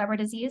Sturge-Weber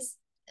disease,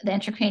 the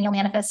intracranial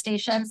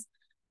manifestations.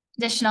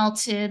 Additional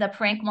to the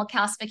parenchymal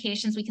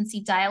calcifications, we can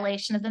see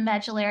dilation of the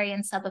medullary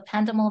and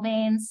subependymal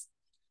veins,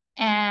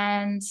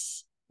 and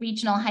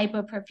regional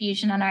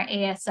hypoperfusion on our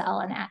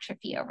ASL and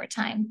atrophy over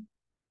time.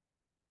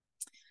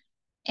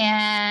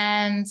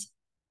 And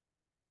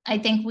I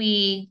think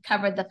we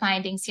covered the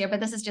findings here,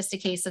 but this is just a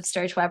case of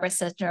Sturge-Weber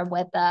syndrome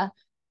with the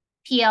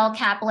PL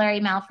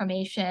capillary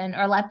malformation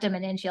or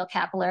leptomeningeal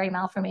capillary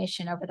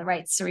malformation over the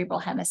right cerebral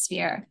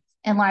hemisphere,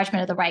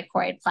 enlargement of the right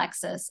choroid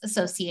plexus,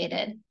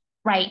 associated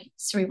right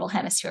cerebral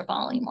hemisphere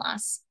volume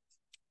loss.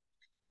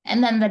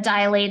 And then the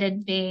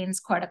dilated veins,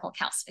 cortical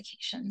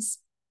calcifications.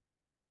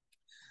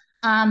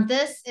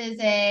 This is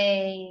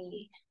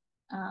a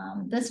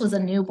This was a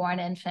newborn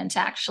infant,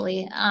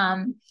 actually,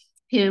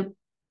 who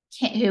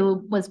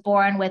was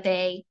born with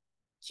a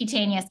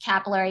cutaneous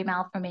capillary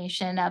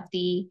malformation of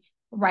the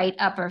right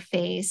upper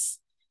face.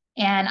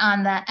 And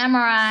on the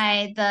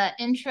MRI, the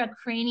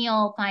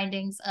intracranial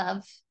findings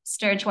of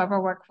Sturge-Weber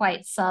were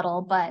quite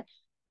subtle, but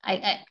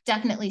I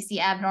definitely see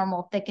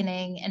abnormal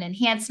thickening and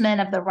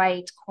enhancement of the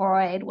right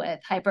choroid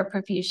with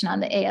hyperperfusion on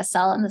the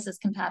ASL, and this is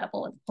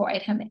compatible with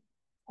choroid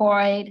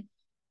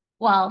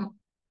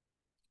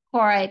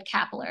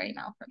capillary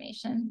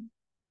malformation.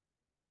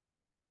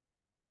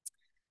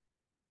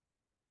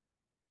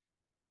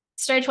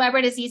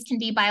 Sturge-Weber disease can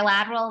be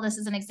bilateral. This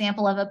is an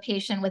example of a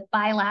patient with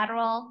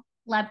bilateral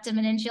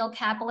leptomeningeal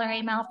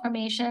capillary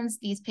malformations.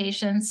 These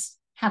patients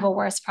have a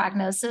worse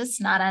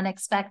prognosis, not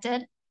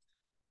unexpected.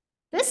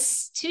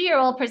 This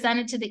 2-year-old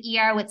presented to the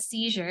ER with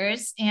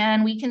seizures,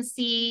 and we can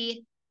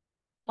see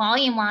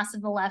volume loss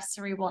of the left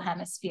cerebral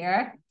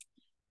hemisphere.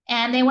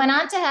 And they went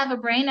on to have a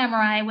brain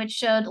MRI, which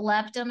showed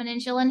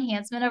leptomeningeal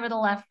enhancement over the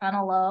left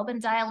frontal lobe and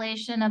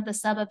dilation of the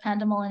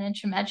subependymal and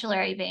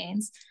intramedullary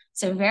veins.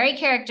 So very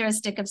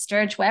characteristic of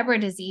Sturge-Weber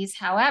disease.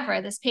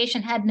 However, this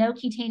patient had no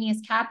cutaneous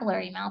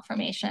capillary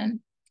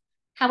malformation.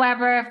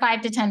 However,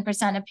 5 to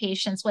 10% of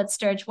patients with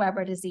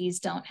Sturge-Weber disease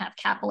don't have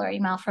capillary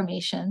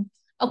malformation,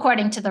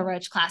 according to the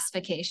Roche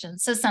classification.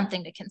 So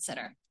something to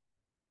consider.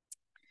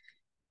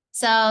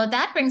 So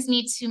that brings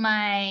me to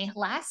my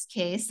last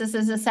case. This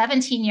is a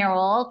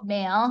 17-year-old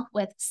male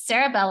with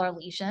cerebellar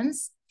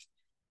lesions.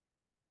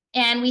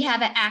 And we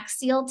have an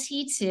axial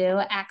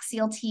T2,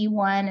 axial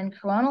T1, and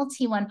coronal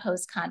T1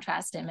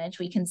 post-contrast image.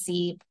 We can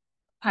see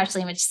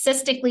partially imaged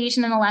cystic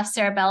lesion in the left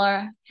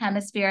cerebellar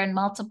hemisphere and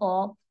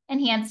multiple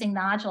enhancing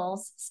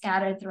nodules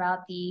scattered throughout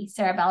the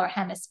cerebellar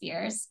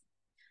hemispheres.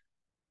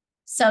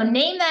 So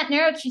name that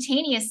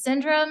neurocutaneous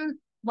syndrome.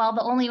 Well,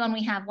 the only one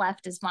we have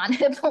left is von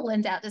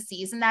Hippel-Lindau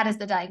disease, and that is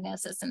the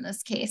diagnosis in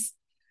this case.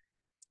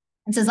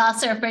 This is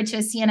also referred to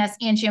as CNS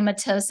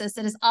angiomatosis.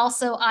 It is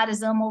also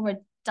autosomal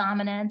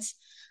dominant,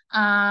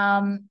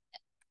 caused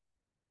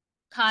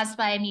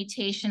by a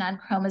mutation on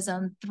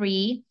chromosome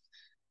 3.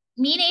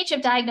 Mean age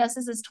of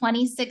diagnosis is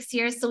 26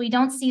 years, so we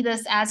don't see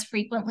this as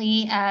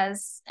frequently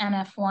as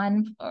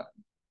NF1,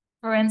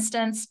 for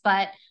instance,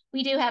 but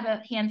we do have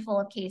a handful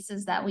of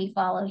cases that we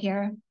follow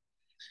here.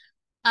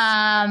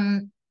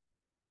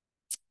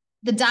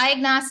 The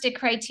diagnostic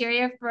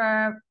criteria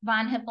for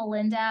von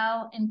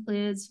Hippel-Lindau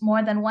includes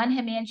more than one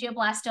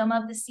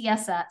hemangioblastoma of the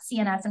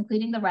CNS,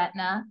 including the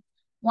retina,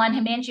 one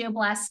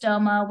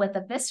hemangioblastoma with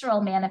a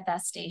visceral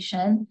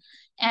manifestation,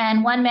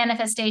 and one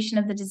manifestation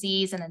of the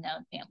disease in a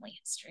known family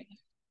history.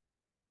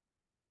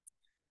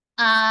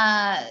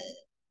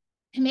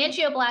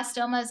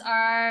 Hemangioblastomas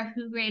are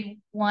WHO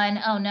grade 1.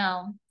 Oh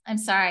no, I'm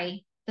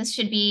sorry. This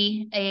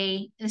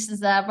is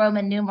the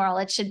Roman numeral.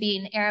 It should be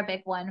an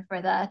Arabic one for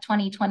the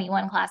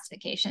 2021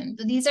 classification.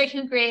 So these are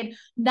WHO grade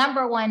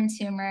 #1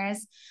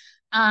 tumors.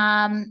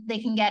 They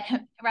can get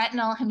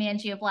retinal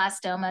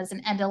hemangioblastomas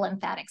and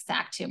endolymphatic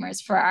sac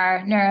tumors for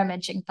our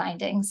neuroimaging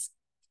findings.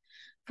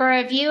 For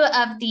a review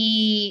of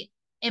the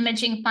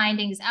imaging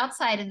findings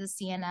outside of the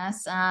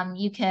CNS,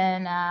 you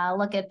can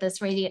look at this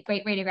Great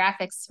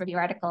Radiographics Review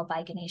article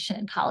by Ganeshan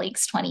and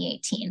colleagues,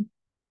 2018.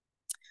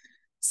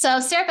 So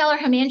cerebellar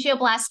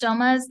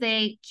hemangioblastomas,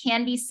 they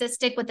can be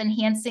cystic with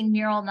enhancing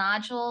mural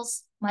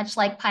nodules, much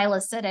like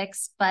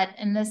pilocytics, but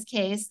in this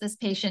case, this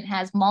patient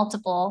has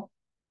multiple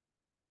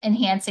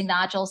enhancing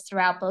nodules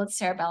throughout both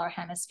cerebellar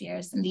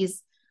hemispheres, and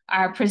these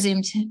are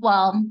presumed,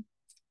 well,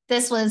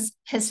 this was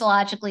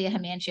histologically a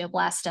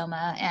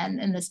hemangioblastoma, and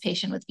in this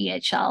patient with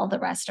VHL, the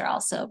rest are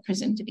also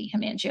presumed to be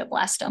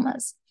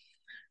hemangioblastomas.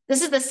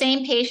 This is the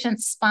same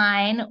patient's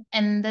spine,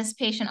 and this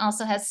patient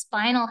also has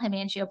spinal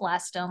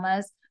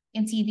hemangioblastomas.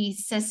 You can see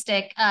these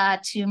cystic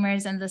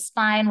tumors in the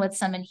spine with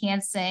some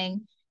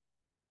enhancing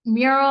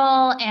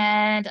mural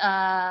and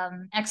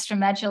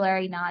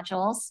extramedullary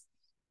nodules.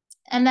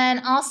 And then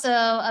also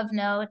of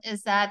note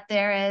is that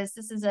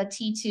this is a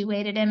T2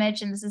 weighted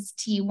image, and this is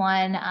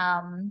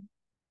T1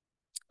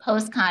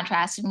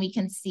 post-contrast, and we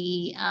can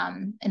see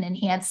an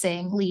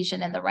enhancing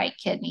lesion in the right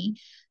kidney.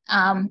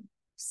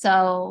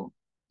 So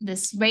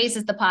this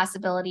raises the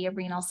possibility of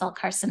renal cell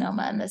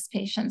carcinoma in this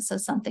patient, so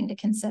something to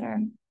consider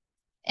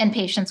in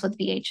patients with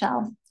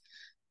VHL.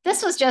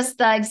 This was just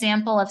the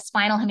example of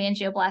spinal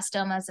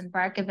hemangioblastomas in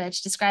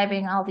Barkovich,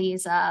 describing all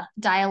these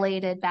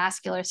dilated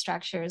vascular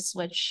structures,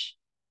 which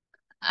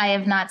I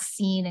have not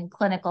seen in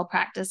clinical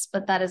practice,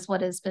 but that is what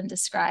has been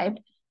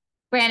described.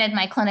 Granted,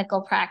 my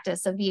clinical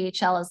practice of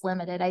VHL is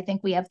limited. I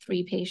think we have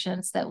 3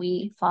 patients that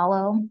we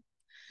follow,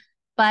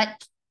 but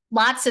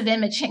lots of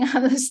imaging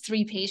on those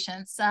 3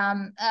 patients.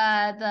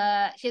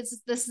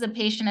 This is a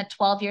patient at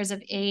 12 years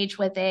of age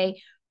with a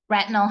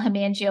retinal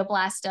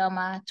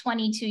hemangioblastoma.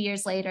 22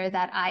 years later,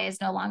 that eye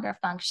is no longer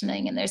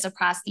functioning and there's a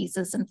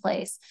prosthesis in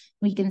place.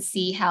 We can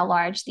see how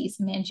large these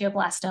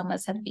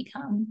hemangioblastomas have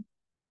become.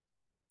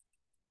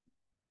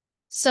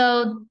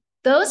 So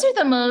those are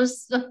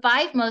the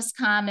 5 most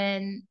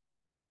common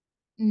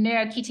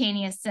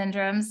neurocutaneous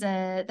syndromes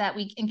that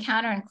we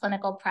encounter in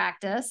clinical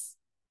practice.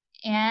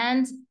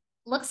 And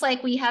looks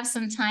like we have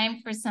some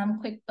time for some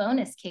quick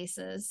bonus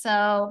cases.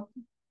 So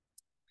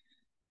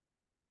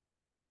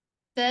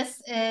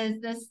this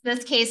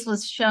case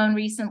was shown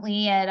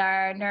recently at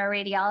our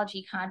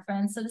neuroradiology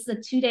conference. So this is a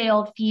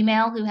 2-day-old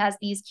female who has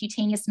these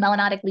cutaneous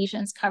melanotic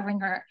lesions covering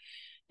her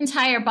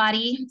entire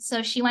body.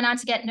 So she went on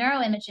to get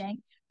neuroimaging.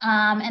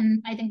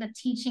 And I think the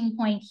teaching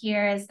point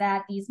here is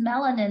that these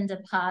melanin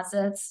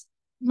deposits,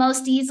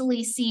 most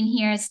easily seen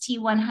here is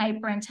T1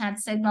 hyperintense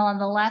signal in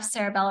the left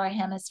cerebellar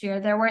hemisphere.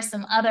 There were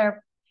some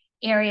other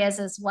areas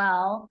as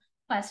well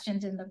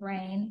questioned in the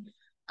brain.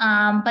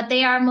 But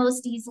they are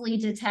most easily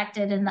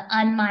detected in the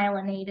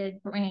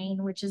unmyelinated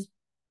brain, which is,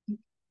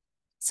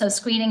 so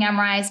screening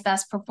MRI is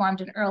best performed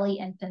in early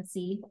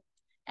infancy.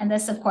 And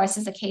this, of course,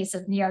 is a case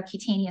of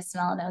neurocutaneous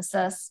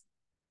melanosis.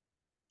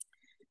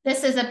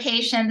 This is a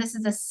patient, this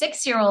is a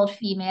 6-year-old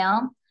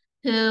female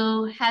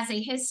who has a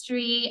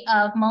history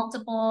of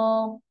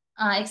multiple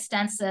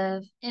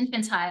extensive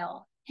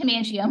infantile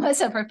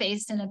hemangiomas of her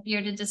face and a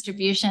bearded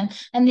distribution.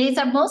 And these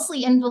are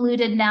mostly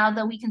involuted now,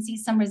 though we can see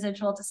some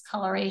residual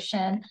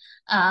discoloration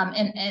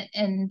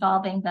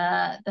involving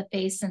the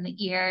face and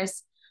the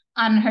ears.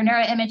 On her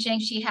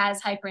neuroimaging, she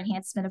has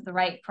hyperenhancement of the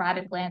right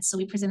parotid gland. So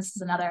we presume this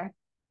is another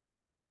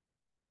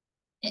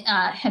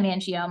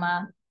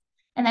hemangioma.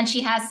 And then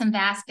she has some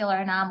vascular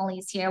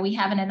anomalies here. We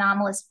have an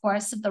anomalous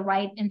course of the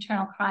right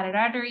internal carotid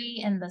artery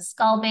in the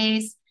skull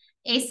base,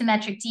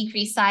 asymmetric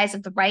decreased size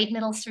of the right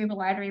middle cerebral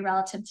artery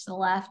relative to the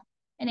left,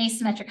 and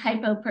asymmetric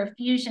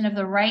hypoperfusion of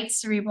the right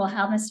cerebral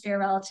hemisphere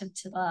relative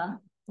to the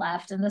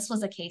left. And this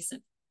was a case of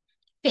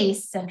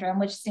FACE syndrome,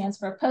 which stands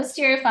for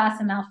posterior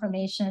fossa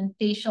malformation,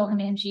 facial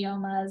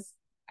hemangiomas,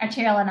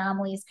 arterial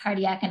anomalies,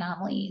 cardiac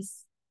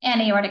anomalies,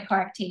 and aortic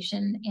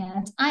coarctation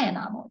and eye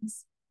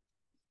anomalies.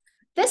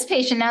 This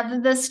patient, now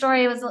this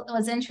story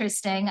was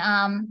interesting.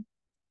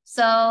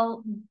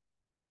 So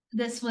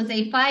this was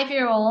a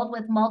 5-year-old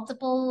with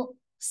multiple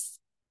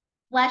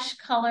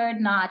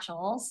flesh-colored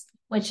nodules,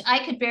 which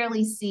I could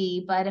barely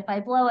see, but if I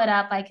blow it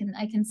up, I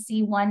can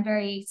see one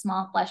very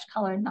small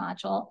flesh-colored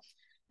nodule.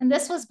 And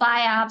this was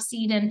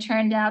biopsied and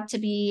turned out to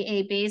be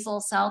a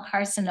basal cell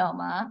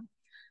carcinoma.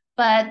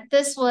 But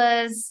this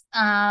was,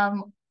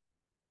 and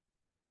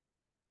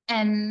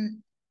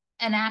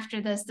after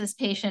this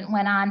patient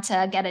went on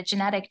to get a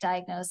genetic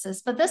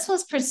diagnosis. But this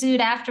was pursued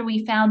after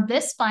we found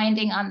this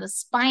finding on the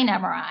spine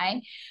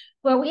MRI,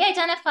 where we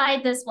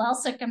identified this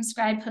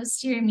well-circumscribed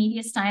posterior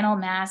mediastinal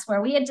mass,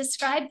 where we had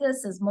described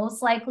this as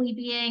most likely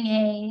being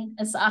an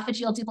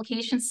esophageal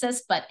duplication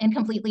cyst, but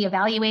incompletely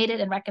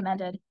evaluated and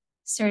recommended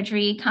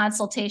surgery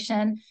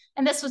consultation.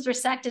 And this was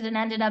resected and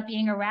ended up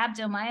being a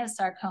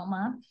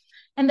rhabdomyosarcoma.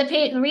 And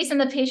the reason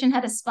the patient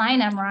had a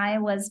spine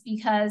MRI was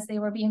because they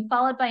were being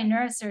followed by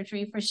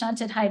neurosurgery for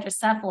shunted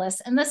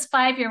hydrocephalus. And this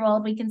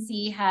 5-year-old, we can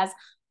see, has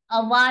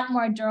a lot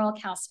more dural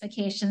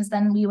calcifications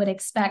than we would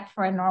expect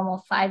for a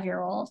normal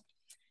 5-year-old.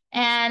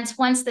 And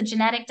once the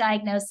genetic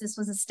diagnosis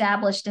was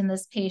established in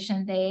this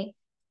patient, they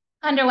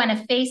underwent a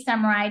face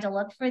MRI to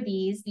look for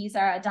these. These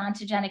are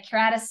odontogenic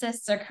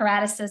keratocysts or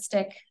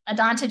keratocystic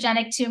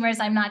odontogenic tumors.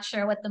 I'm not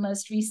sure what the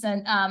most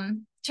recent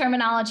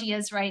terminology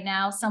is right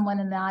now. Someone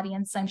in the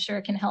audience, I'm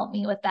sure, can help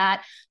me with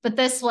that. But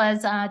this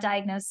was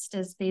diagnosed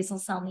as basal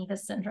cell nevus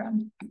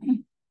syndrome.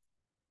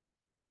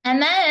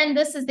 And then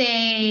this is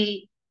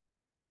a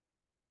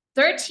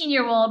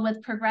 13-year-old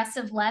with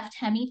progressive left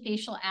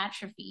hemifacial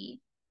atrophy.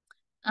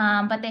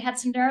 But they had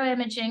some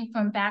neuroimaging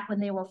from back when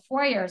they were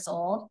 4 years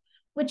old,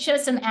 which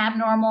shows some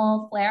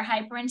abnormal flare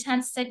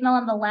hyperintense signal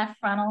in the left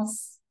frontal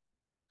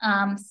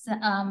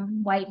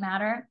white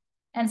matter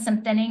and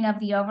some thinning of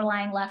the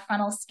overlying left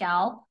frontal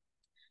scalp.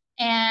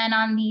 And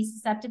on the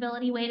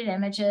susceptibility weighted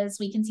images,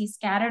 we can see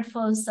scattered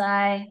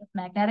foci,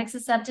 magnetic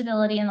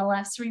susceptibility in the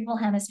left cerebral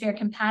hemisphere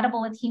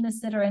compatible with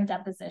hemosiderin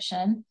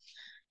deposition.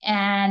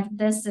 And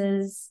this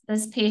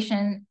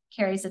patient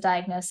carries a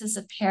diagnosis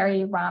of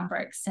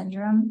Perry-Romberg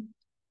syndrome.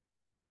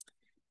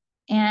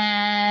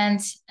 And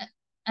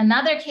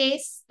another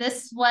case,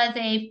 this was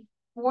a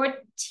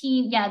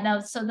 14,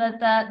 so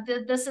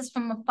this is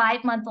from a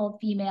 5-month-old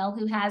female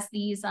who has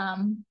these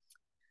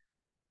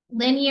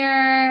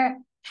linear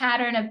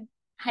pattern of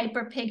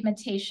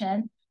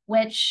hyperpigmentation,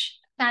 which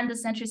found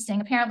this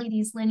interesting. Apparently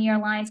these linear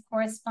lines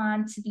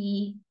correspond to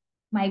the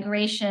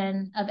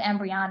migration of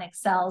embryonic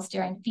cells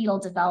during fetal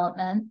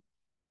development.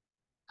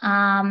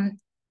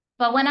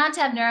 But went on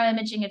to have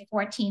neuroimaging at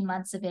 14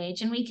 months of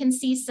age. And we can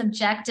see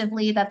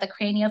subjectively that the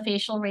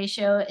craniofacial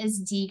ratio is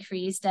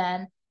decreased.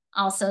 And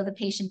also the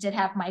patient did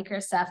have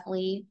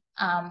microcephaly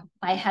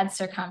by head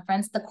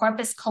circumference. The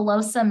corpus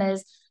callosum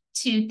is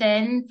too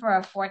thin for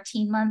a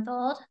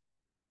 14-month-old.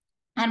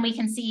 And we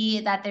can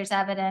see that there's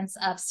evidence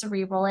of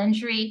cerebral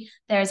injury.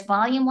 There's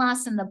volume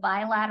loss in the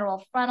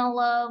bilateral frontal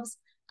lobes.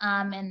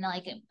 And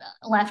like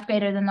left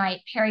greater than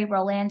right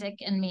peri-Rolandic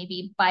and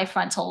maybe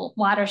bifrontal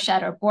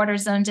watershed or border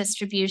zone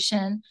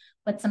distribution.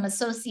 with some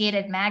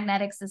associated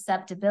magnetic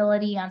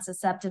susceptibility on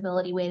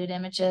susceptibility weighted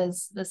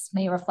images. This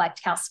may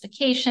reflect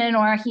calcification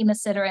or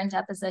hemosiderin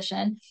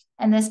deposition.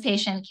 And this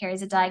patient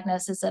carries a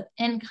diagnosis of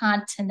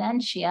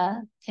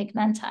incontinentia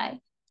pigmenti.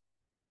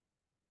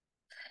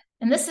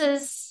 And this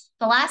is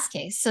the last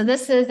case. So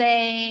this is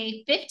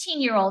a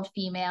 15-year-old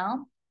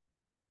female,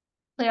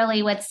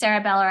 clearly with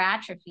cerebellar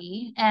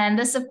atrophy. And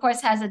this, of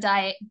course, has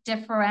a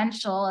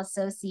differential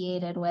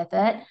associated with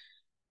it.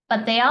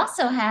 But they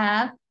also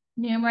have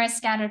numerous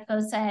scattered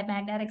foci of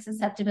magnetic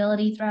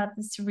susceptibility throughout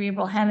the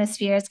cerebral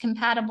hemispheres,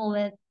 compatible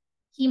with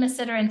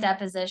hemosiderin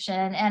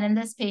deposition. And in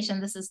this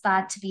patient, this is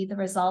thought to be the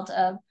result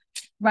of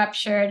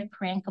ruptured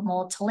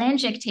parenchymal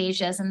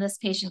telangiectasias. And this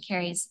patient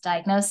carries a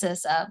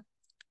diagnosis of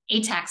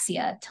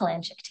ataxia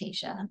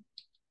telangiectasia.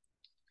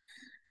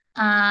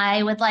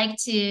 I would like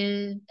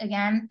to,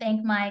 again,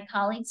 thank my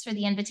colleagues for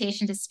the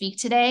invitation to speak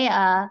today.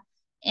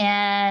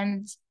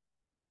 And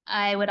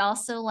I would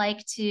also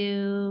like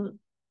to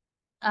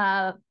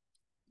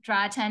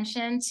draw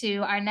attention to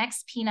our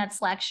next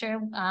Peanuts lecture,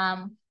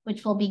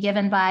 which will be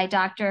given by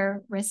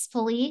Dr.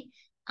 Rispoli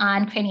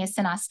on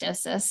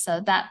craniosynostosis.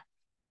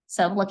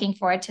 So looking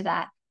forward to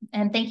that.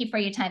 And thank you for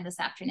your time this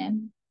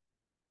afternoon.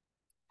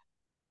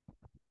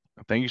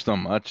 Thank you so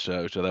much,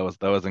 Usha.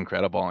 That was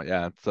incredible.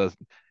 Yeah, it's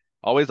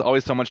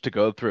always so much to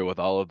go through with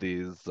all of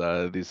these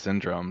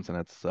syndromes, and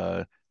it's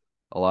a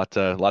lot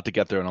to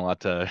get through and a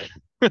lot to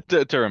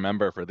to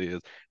remember for these.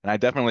 And I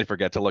definitely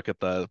forget to look at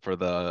the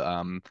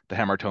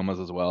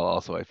hamartomas as well.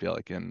 Also, I feel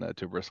like in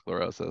tuberous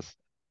sclerosis,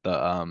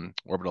 the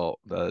retinal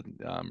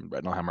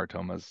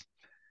hamartomas.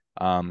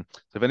 So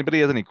if anybody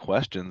has any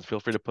questions,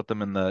 feel free to put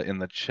them in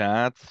the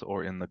chats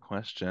or in the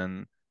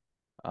question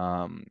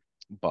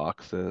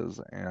boxes,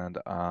 and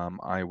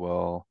I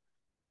will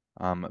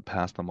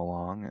pass them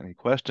along. Any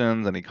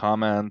questions, any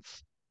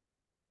comments?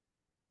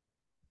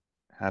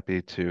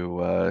 Happy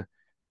to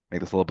make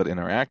this a little bit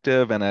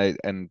interactive,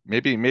 and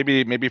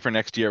maybe for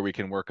next year we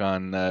can work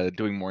on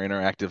doing more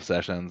interactive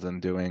sessions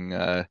and doing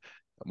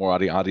more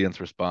audience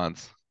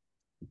response.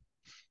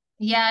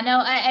 Yeah, no,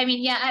 I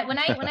mean, yeah, when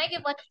I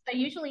give lectures, I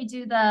usually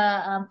do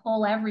the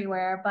poll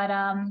everywhere, but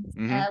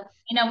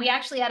we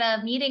actually had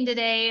a meeting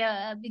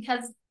today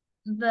because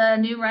the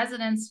new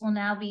residents will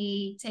now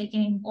be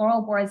taking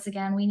oral boards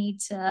again. We need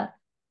to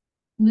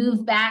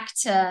move back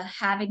to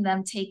having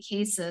them take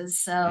cases,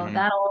 so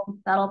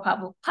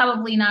that'll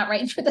probably not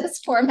right for this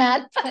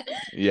format, but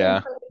yeah.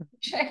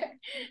 Sure.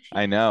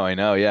 I know,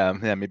 yeah,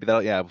 maybe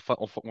that'll,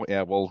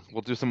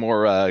 we'll do some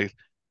more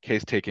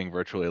case taking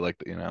virtually,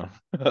 like Yeah.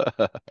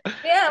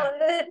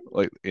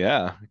 like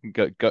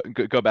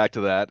go back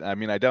to that. I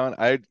mean, I don't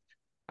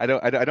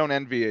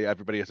envy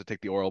everybody has to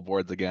take the oral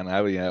boards again.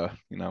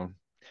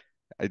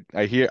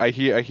 I hear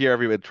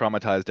everybody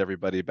traumatized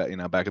everybody,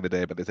 but back in the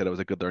day, but they said it was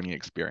a good learning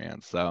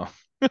experience. So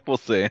we'll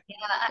see.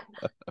 Yeah,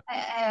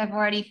 I've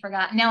already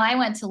forgotten. No, I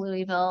went to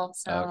Louisville,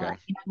 so Okay.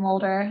 I'm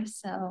older.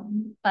 So,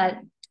 but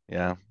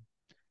yeah.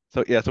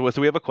 So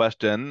we have a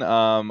question.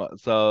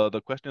 So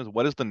the question is,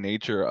 what is the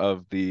nature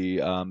of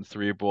the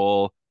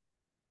cerebral,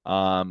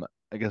 I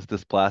guess,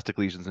 dysplastic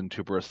lesions in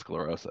tuberous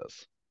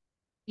sclerosis?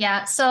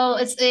 yeah, so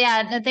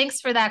thanks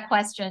for that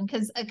question,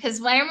 because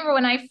I remember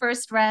when I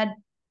first read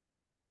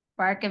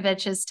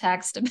Barkovich's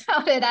text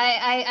about it,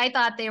 I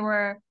thought they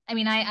were. I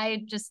mean,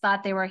 I just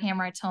thought they were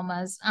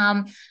hamartomas.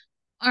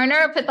 Our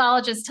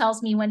neuropathologist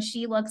tells me when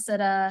she looks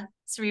at a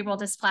cerebral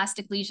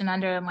dysplastic lesion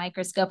under a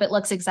microscope, it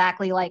looks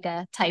exactly like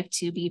a type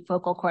 2B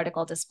focal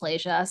cortical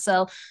dysplasia.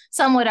 So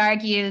some would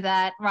argue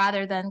that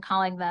rather than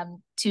calling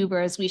them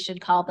tubers, we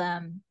should call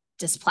them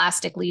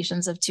dysplastic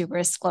lesions of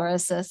tuberous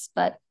sclerosis.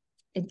 But I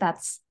think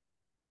that's,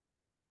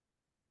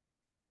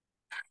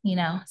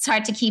 it's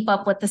hard to keep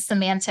up with the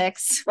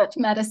semantics of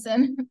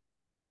medicine.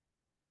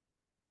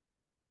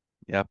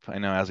 Yep, I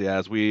know.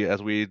 As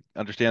we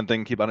understand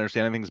things, keep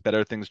understanding things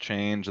better, things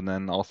change, and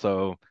then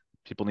also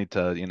people need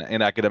to,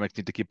 and academics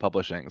need to keep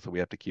publishing, so we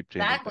have to keep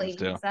changing things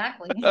too.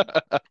 Exactly.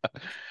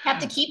 Have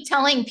to keep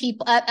telling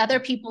people other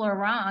people are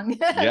wrong.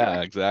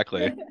 Yeah,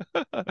 exactly.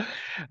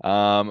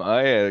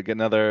 I get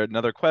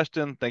another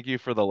question. Thank you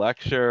for the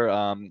lecture.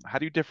 How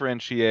do you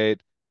differentiate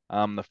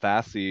the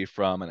fascie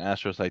from an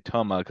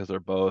astrocytoma, because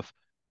they're both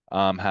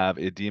have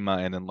edema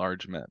and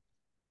enlargement?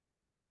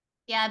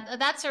 Yeah,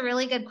 that's a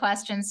really good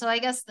question. So I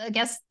guess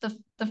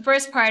the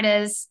first part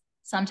is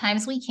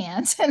sometimes we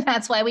can't, and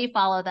that's why we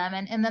follow them.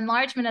 And the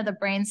enlargement of the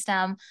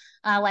brainstem,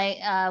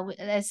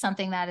 is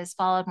something that is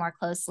followed more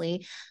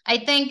closely. I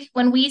think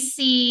when we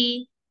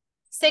see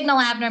signal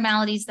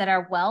abnormalities that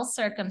are well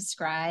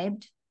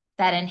circumscribed,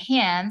 that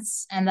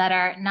enhance, and that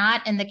are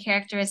not in the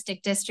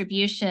characteristic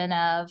distribution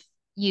of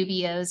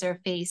UBOs or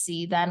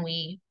FACI, then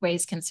we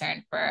raise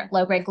concern for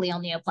low-grade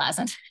glial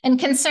neoplasm. And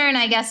concern,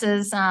 I guess,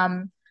 is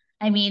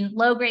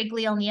low-grade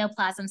glial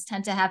neoplasms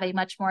tend to have a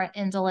much more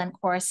indolent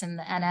course in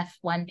the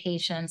NF1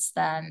 patients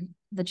than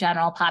the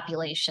general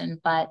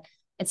population, but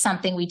it's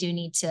something we do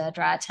need to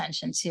draw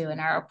attention to in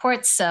our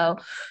reports so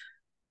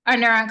our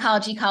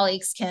neuro-oncology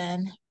colleagues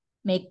can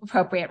make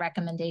appropriate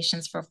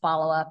recommendations for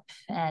follow-up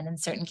and in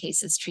certain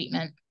cases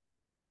treatment.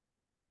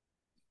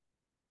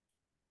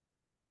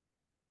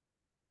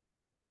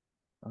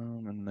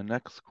 And the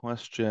next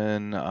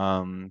question,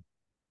 can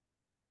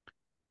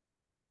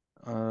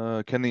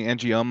the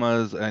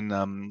angiomas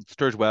and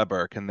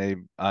Sturge-Weber, can they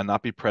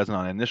not be present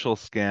on initial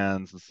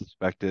scans of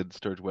suspected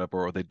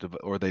Sturge-Weber,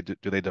 or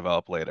do they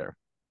develop later?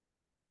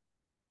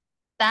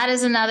 That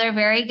is another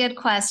very good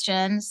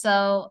question.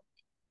 So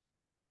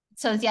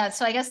yeah,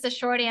 so I guess the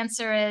short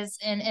answer is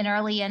in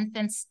early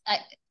infants,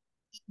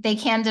 they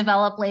can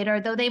develop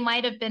later, though they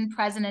might have been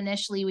present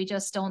initially, we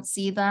just don't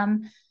see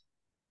them.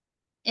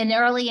 In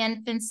early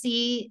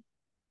infancy,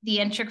 the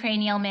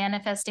intracranial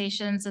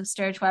manifestations of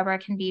Sturge-Weber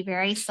can be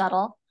very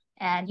subtle,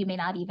 and you may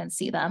not even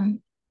see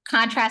them.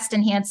 Contrast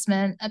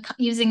enhancement,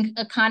 using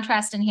a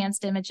contrast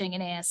enhanced imaging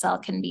in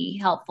ASL can be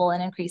helpful in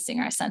increasing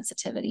our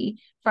sensitivity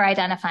for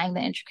identifying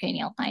the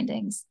intracranial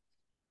findings.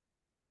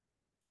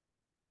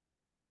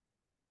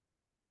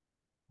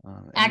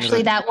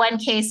 Actually, that one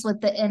case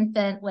with the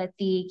infant with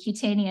the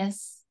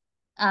cutaneous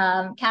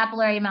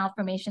capillary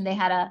malformation, they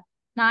had a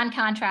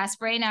non-contrast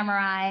brain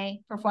MRI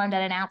performed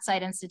at an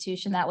outside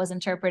institution that was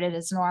interpreted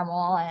as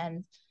normal.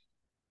 And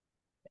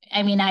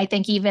I mean, I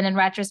think even in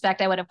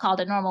retrospect, I would have called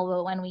it normal,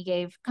 but when we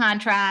gave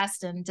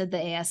contrast and did the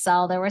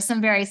ASL, there were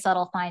some very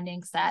subtle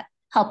findings that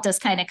helped us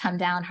kind of come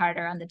down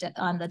harder on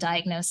the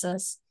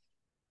diagnosis.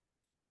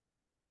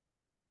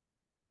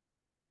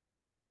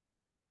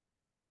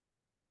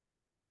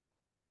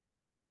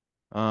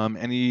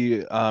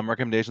 Any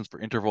recommendations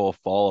for interval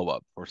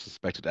follow-up for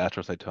suspected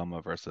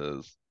astrocytoma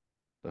versus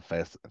the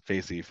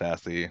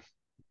FACI?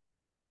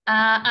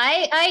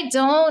 I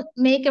don't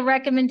make a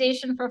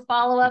recommendation for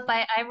follow-up.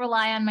 I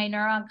rely on my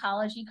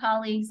neuro-oncology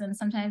colleagues and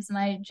sometimes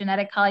my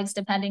genetic colleagues,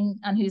 depending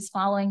on who's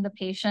following the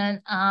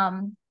patient.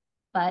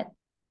 But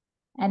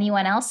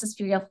anyone else, just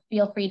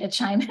feel free to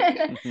chime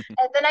in.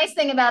 The nice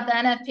thing about the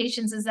NF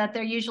patients is that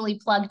they're usually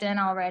plugged in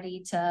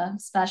already to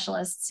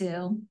specialists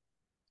who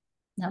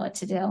know what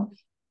to do.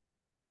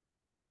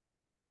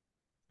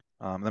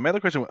 Then my other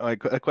question,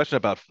 a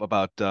question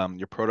about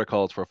your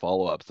protocols for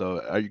follow-up.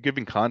 So, are you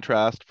giving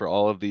contrast for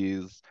all of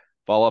these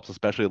follow-ups,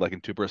 especially like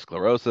in tuberous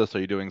sclerosis? Are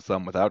you doing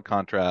some without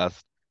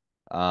contrast?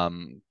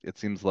 It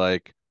seems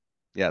like,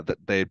 yeah, that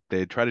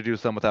they try to do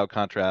some without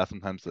contrast.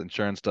 Sometimes the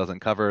insurance doesn't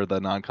cover the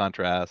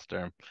non-contrast.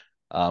 Or,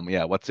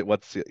 yeah, what's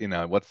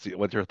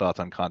your thoughts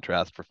on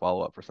contrast for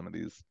follow-up for some of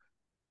these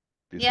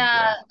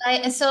Yeah,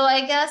 syndromes? so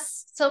I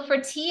guess so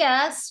for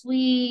TS,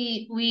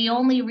 we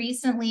only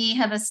recently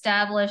have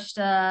established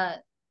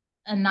a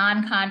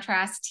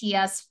non-contrast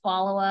TS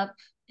follow-up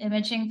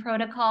imaging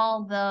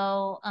protocol,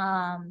 though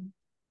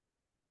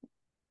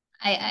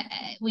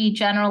we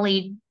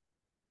generally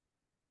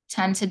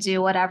tend to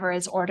do whatever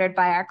is ordered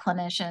by our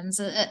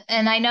clinicians.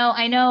 And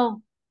I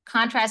know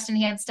contrast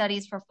enhanced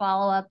studies for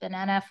follow-up in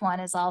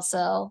NF1 is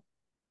also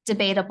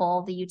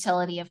debatable, the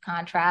utility of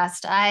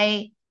contrast.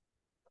 I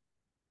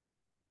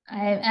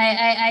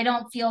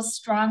don't feel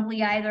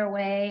strongly either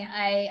way.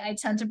 I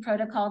tend to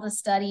protocol the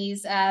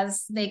studies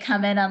as they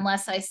come in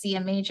unless I see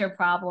a major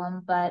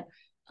problem. But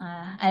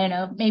I don't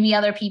know, maybe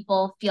other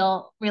people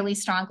feel really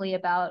strongly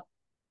about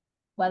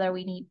whether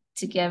we need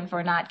to give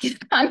or not give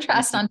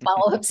contrast on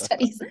follow-up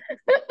studies.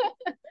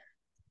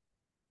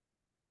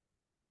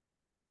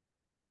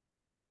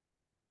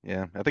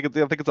 Yeah, I think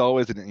it's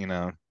always,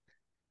 even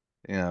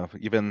though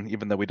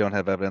we don't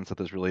have evidence that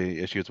there's really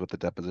issues with the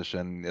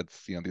deposition,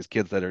 it's, these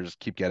kids that are just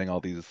keep getting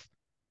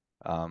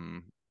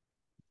um,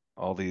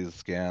 all these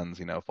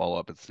scans, follow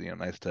up. It's,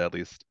 nice to at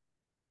least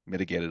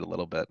mitigate it a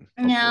little bit,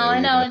 No, hopefully,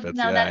 even no, if it's,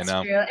 no, yeah, I that's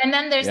know. true. And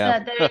then there's Yeah.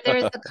 there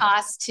is the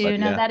cost too. But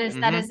No, yeah. that is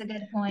a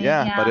good point.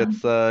 Yeah, but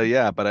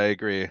Yeah. but I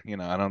agree.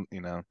 I don't,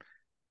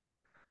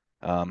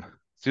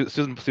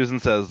 Susan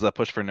says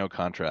push for no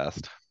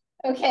contrast.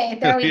 Okay,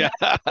 there we Yeah.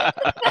 go.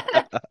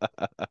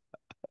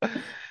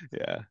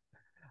 Yeah.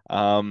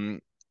 Um,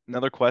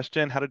 Another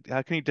question: how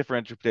can you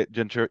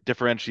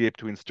differentiate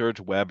between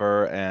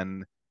Sturge-Weber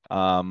and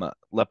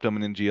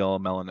leptomeningeal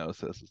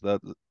melanosis? I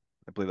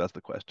believe that's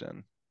the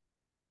question.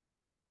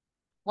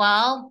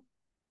 Well,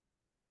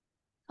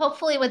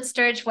 hopefully with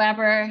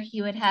Sturge-Weber,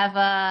 you would have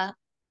a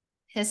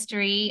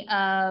history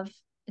of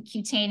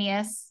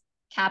cutaneous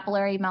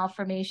capillary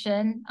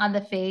malformation on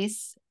the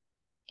face.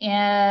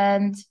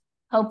 And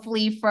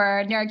hopefully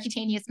for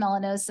neurocutaneous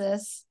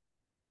melanosis,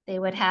 they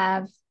would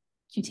have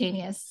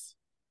cutaneous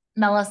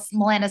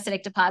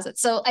melanocytic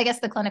deposits. So I guess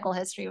the clinical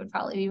history would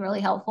probably be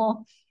really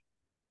helpful.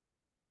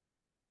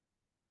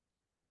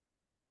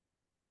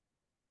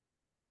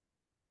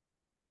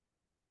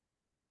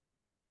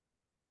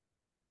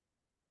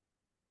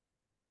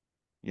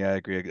 Yeah, I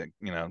agree. I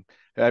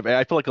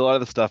feel like a lot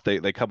of the stuff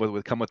they come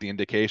with the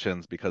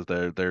indications because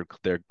their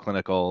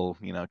clinical,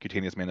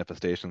 cutaneous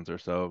manifestations are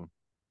so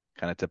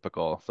kind of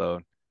typical. So,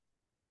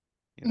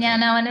 Yeah,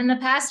 no, and in the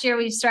past year,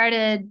 we've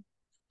started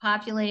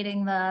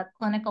populating the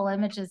clinical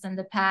images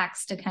into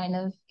packs to kind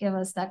of give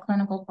us that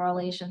clinical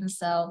correlation.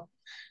 So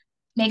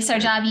makes our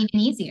great. job even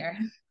easier.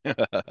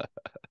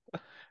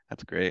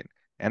 That's great.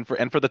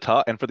 and for the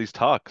talk and for these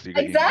talks, you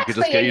could just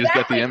Exactly, get the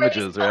exactly for these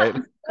images, right?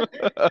 times.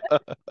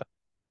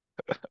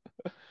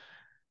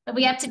 But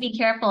we have to be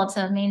careful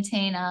to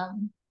maintain Oh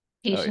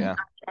patient yeah.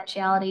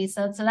 confidentiality.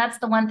 So that's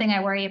the one thing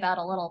I worry about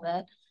a little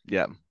bit.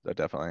 Yeah,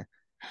 definitely.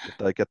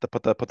 Get the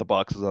put the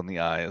boxes on the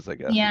eyes, I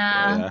guess.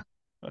 Yeah. Yeah.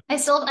 I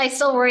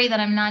still worry that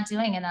I'm not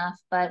doing enough,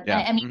 but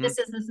Yeah. I mean this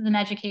is an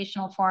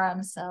educational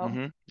forum, so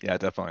Yeah,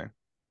 definitely.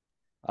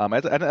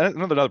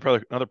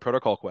 Another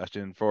protocol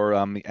question for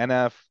the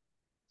NF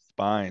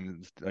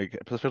spines, like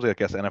especially I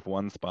guess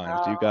NF1 spines.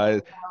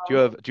 oh,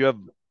 Do you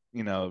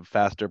have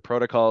faster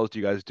protocols? Do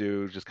you guys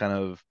do just kind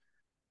of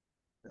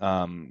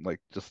like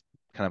just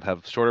kind of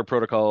have shorter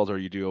protocols, or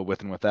you do a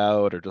with and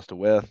without, or just a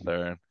with,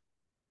 or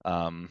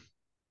um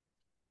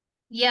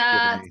do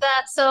you have yeah, any?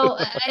 that so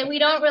we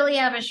don't really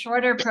have a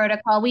shorter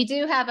protocol. We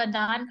do have a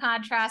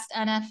non-contrast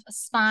NF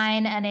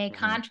spine and a Hmm.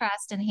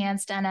 contrast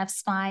enhanced NF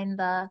spine.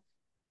 The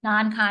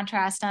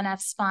non-contrast NF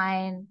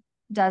spine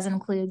does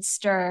include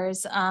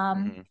stirs.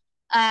 Hmm.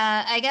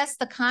 I guess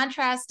the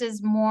contrast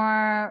is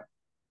more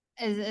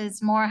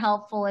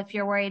helpful if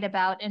you're worried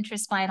about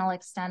intraspinal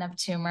extent of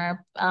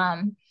tumor.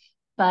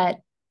 But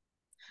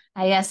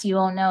I guess you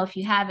won't know if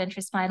you have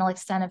intraspinal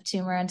extent of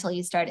tumor until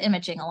you start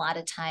imaging a lot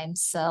of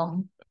times.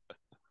 So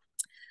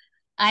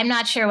I'm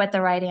not sure what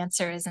the right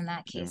answer is in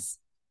that Yeah. case.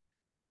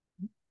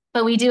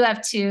 But we do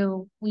have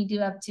two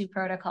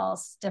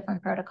protocols,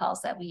 different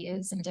protocols that we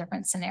use in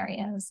different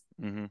scenarios.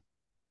 Hmm.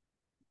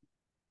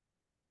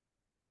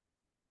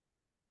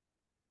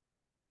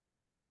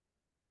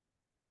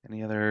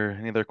 Any other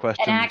And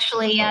questions?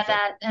 actually, Oh, yeah,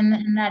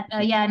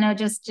 sorry. yeah, no,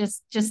 just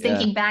Yeah.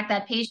 thinking back,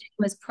 that patient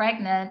who was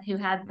pregnant who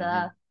had Hmm.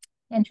 the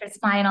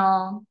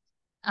intraspinal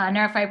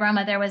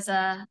neurofibroma, there was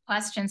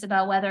questions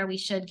about whether we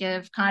should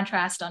give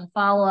contrast on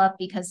follow-up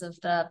because of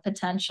the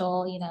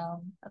potential,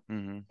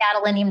 Hmm.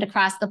 gadolinium to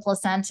cross the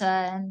placenta,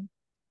 and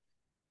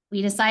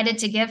we decided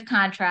to give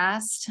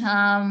contrast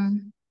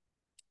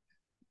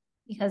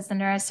because the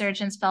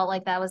neurosurgeons felt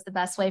like that was the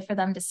best way for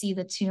them to see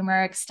the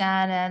tumor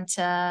extent and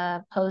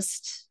to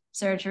post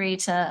surgery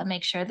to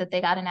make sure that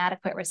they got an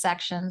adequate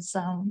resection.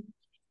 So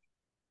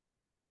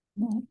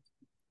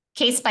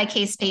case by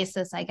case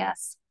basis, I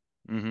guess.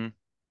 Hmm.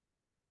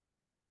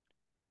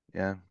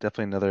 Yeah,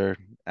 definitely another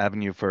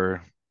avenue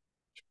for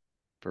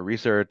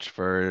research,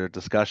 for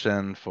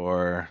discussion,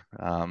 for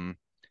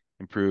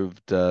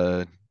improved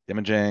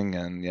imaging,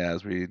 and yeah,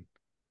 as we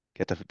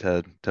get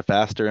to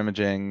faster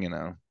imaging,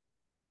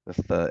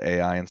 with the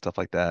AI and stuff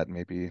like that,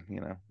 maybe we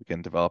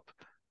can develop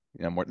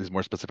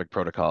more specific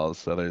protocols.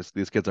 So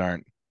these kids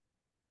aren't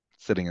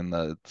sitting in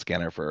the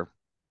scanner for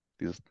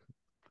these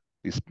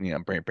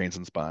brains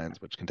and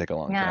spines, which can take a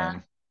long Yeah,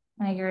 time,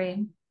 I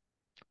agree.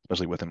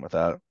 especially with and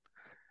without.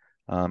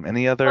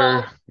 Any other?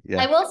 Well,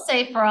 Yeah. I will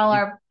say for all Mhm.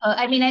 our,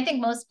 I mean, I think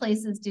most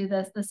places do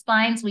this. The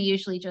spines, we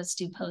usually just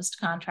do post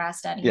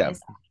contrast Yeah.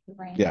 anyways after the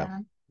brain. Yeah. Yeah.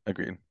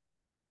 Agreed.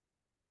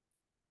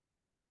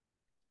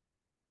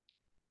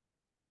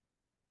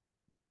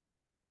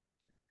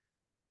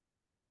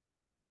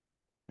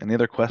 Any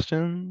other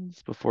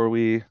questions before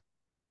we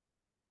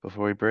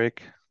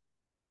break?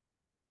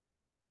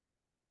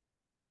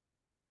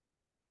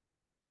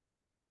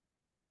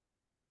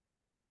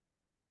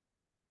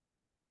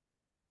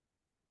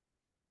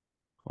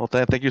 Well,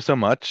 thank you so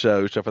much,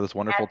 Usha, for this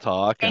wonderful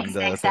talk, and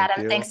Thanks, thank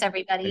Adam. you Thanks,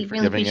 everybody. for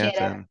Really giving appreciate it,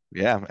 it. and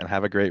yeah, and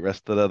have a great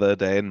rest of the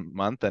day and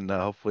month, and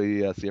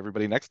hopefully see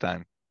everybody next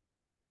time.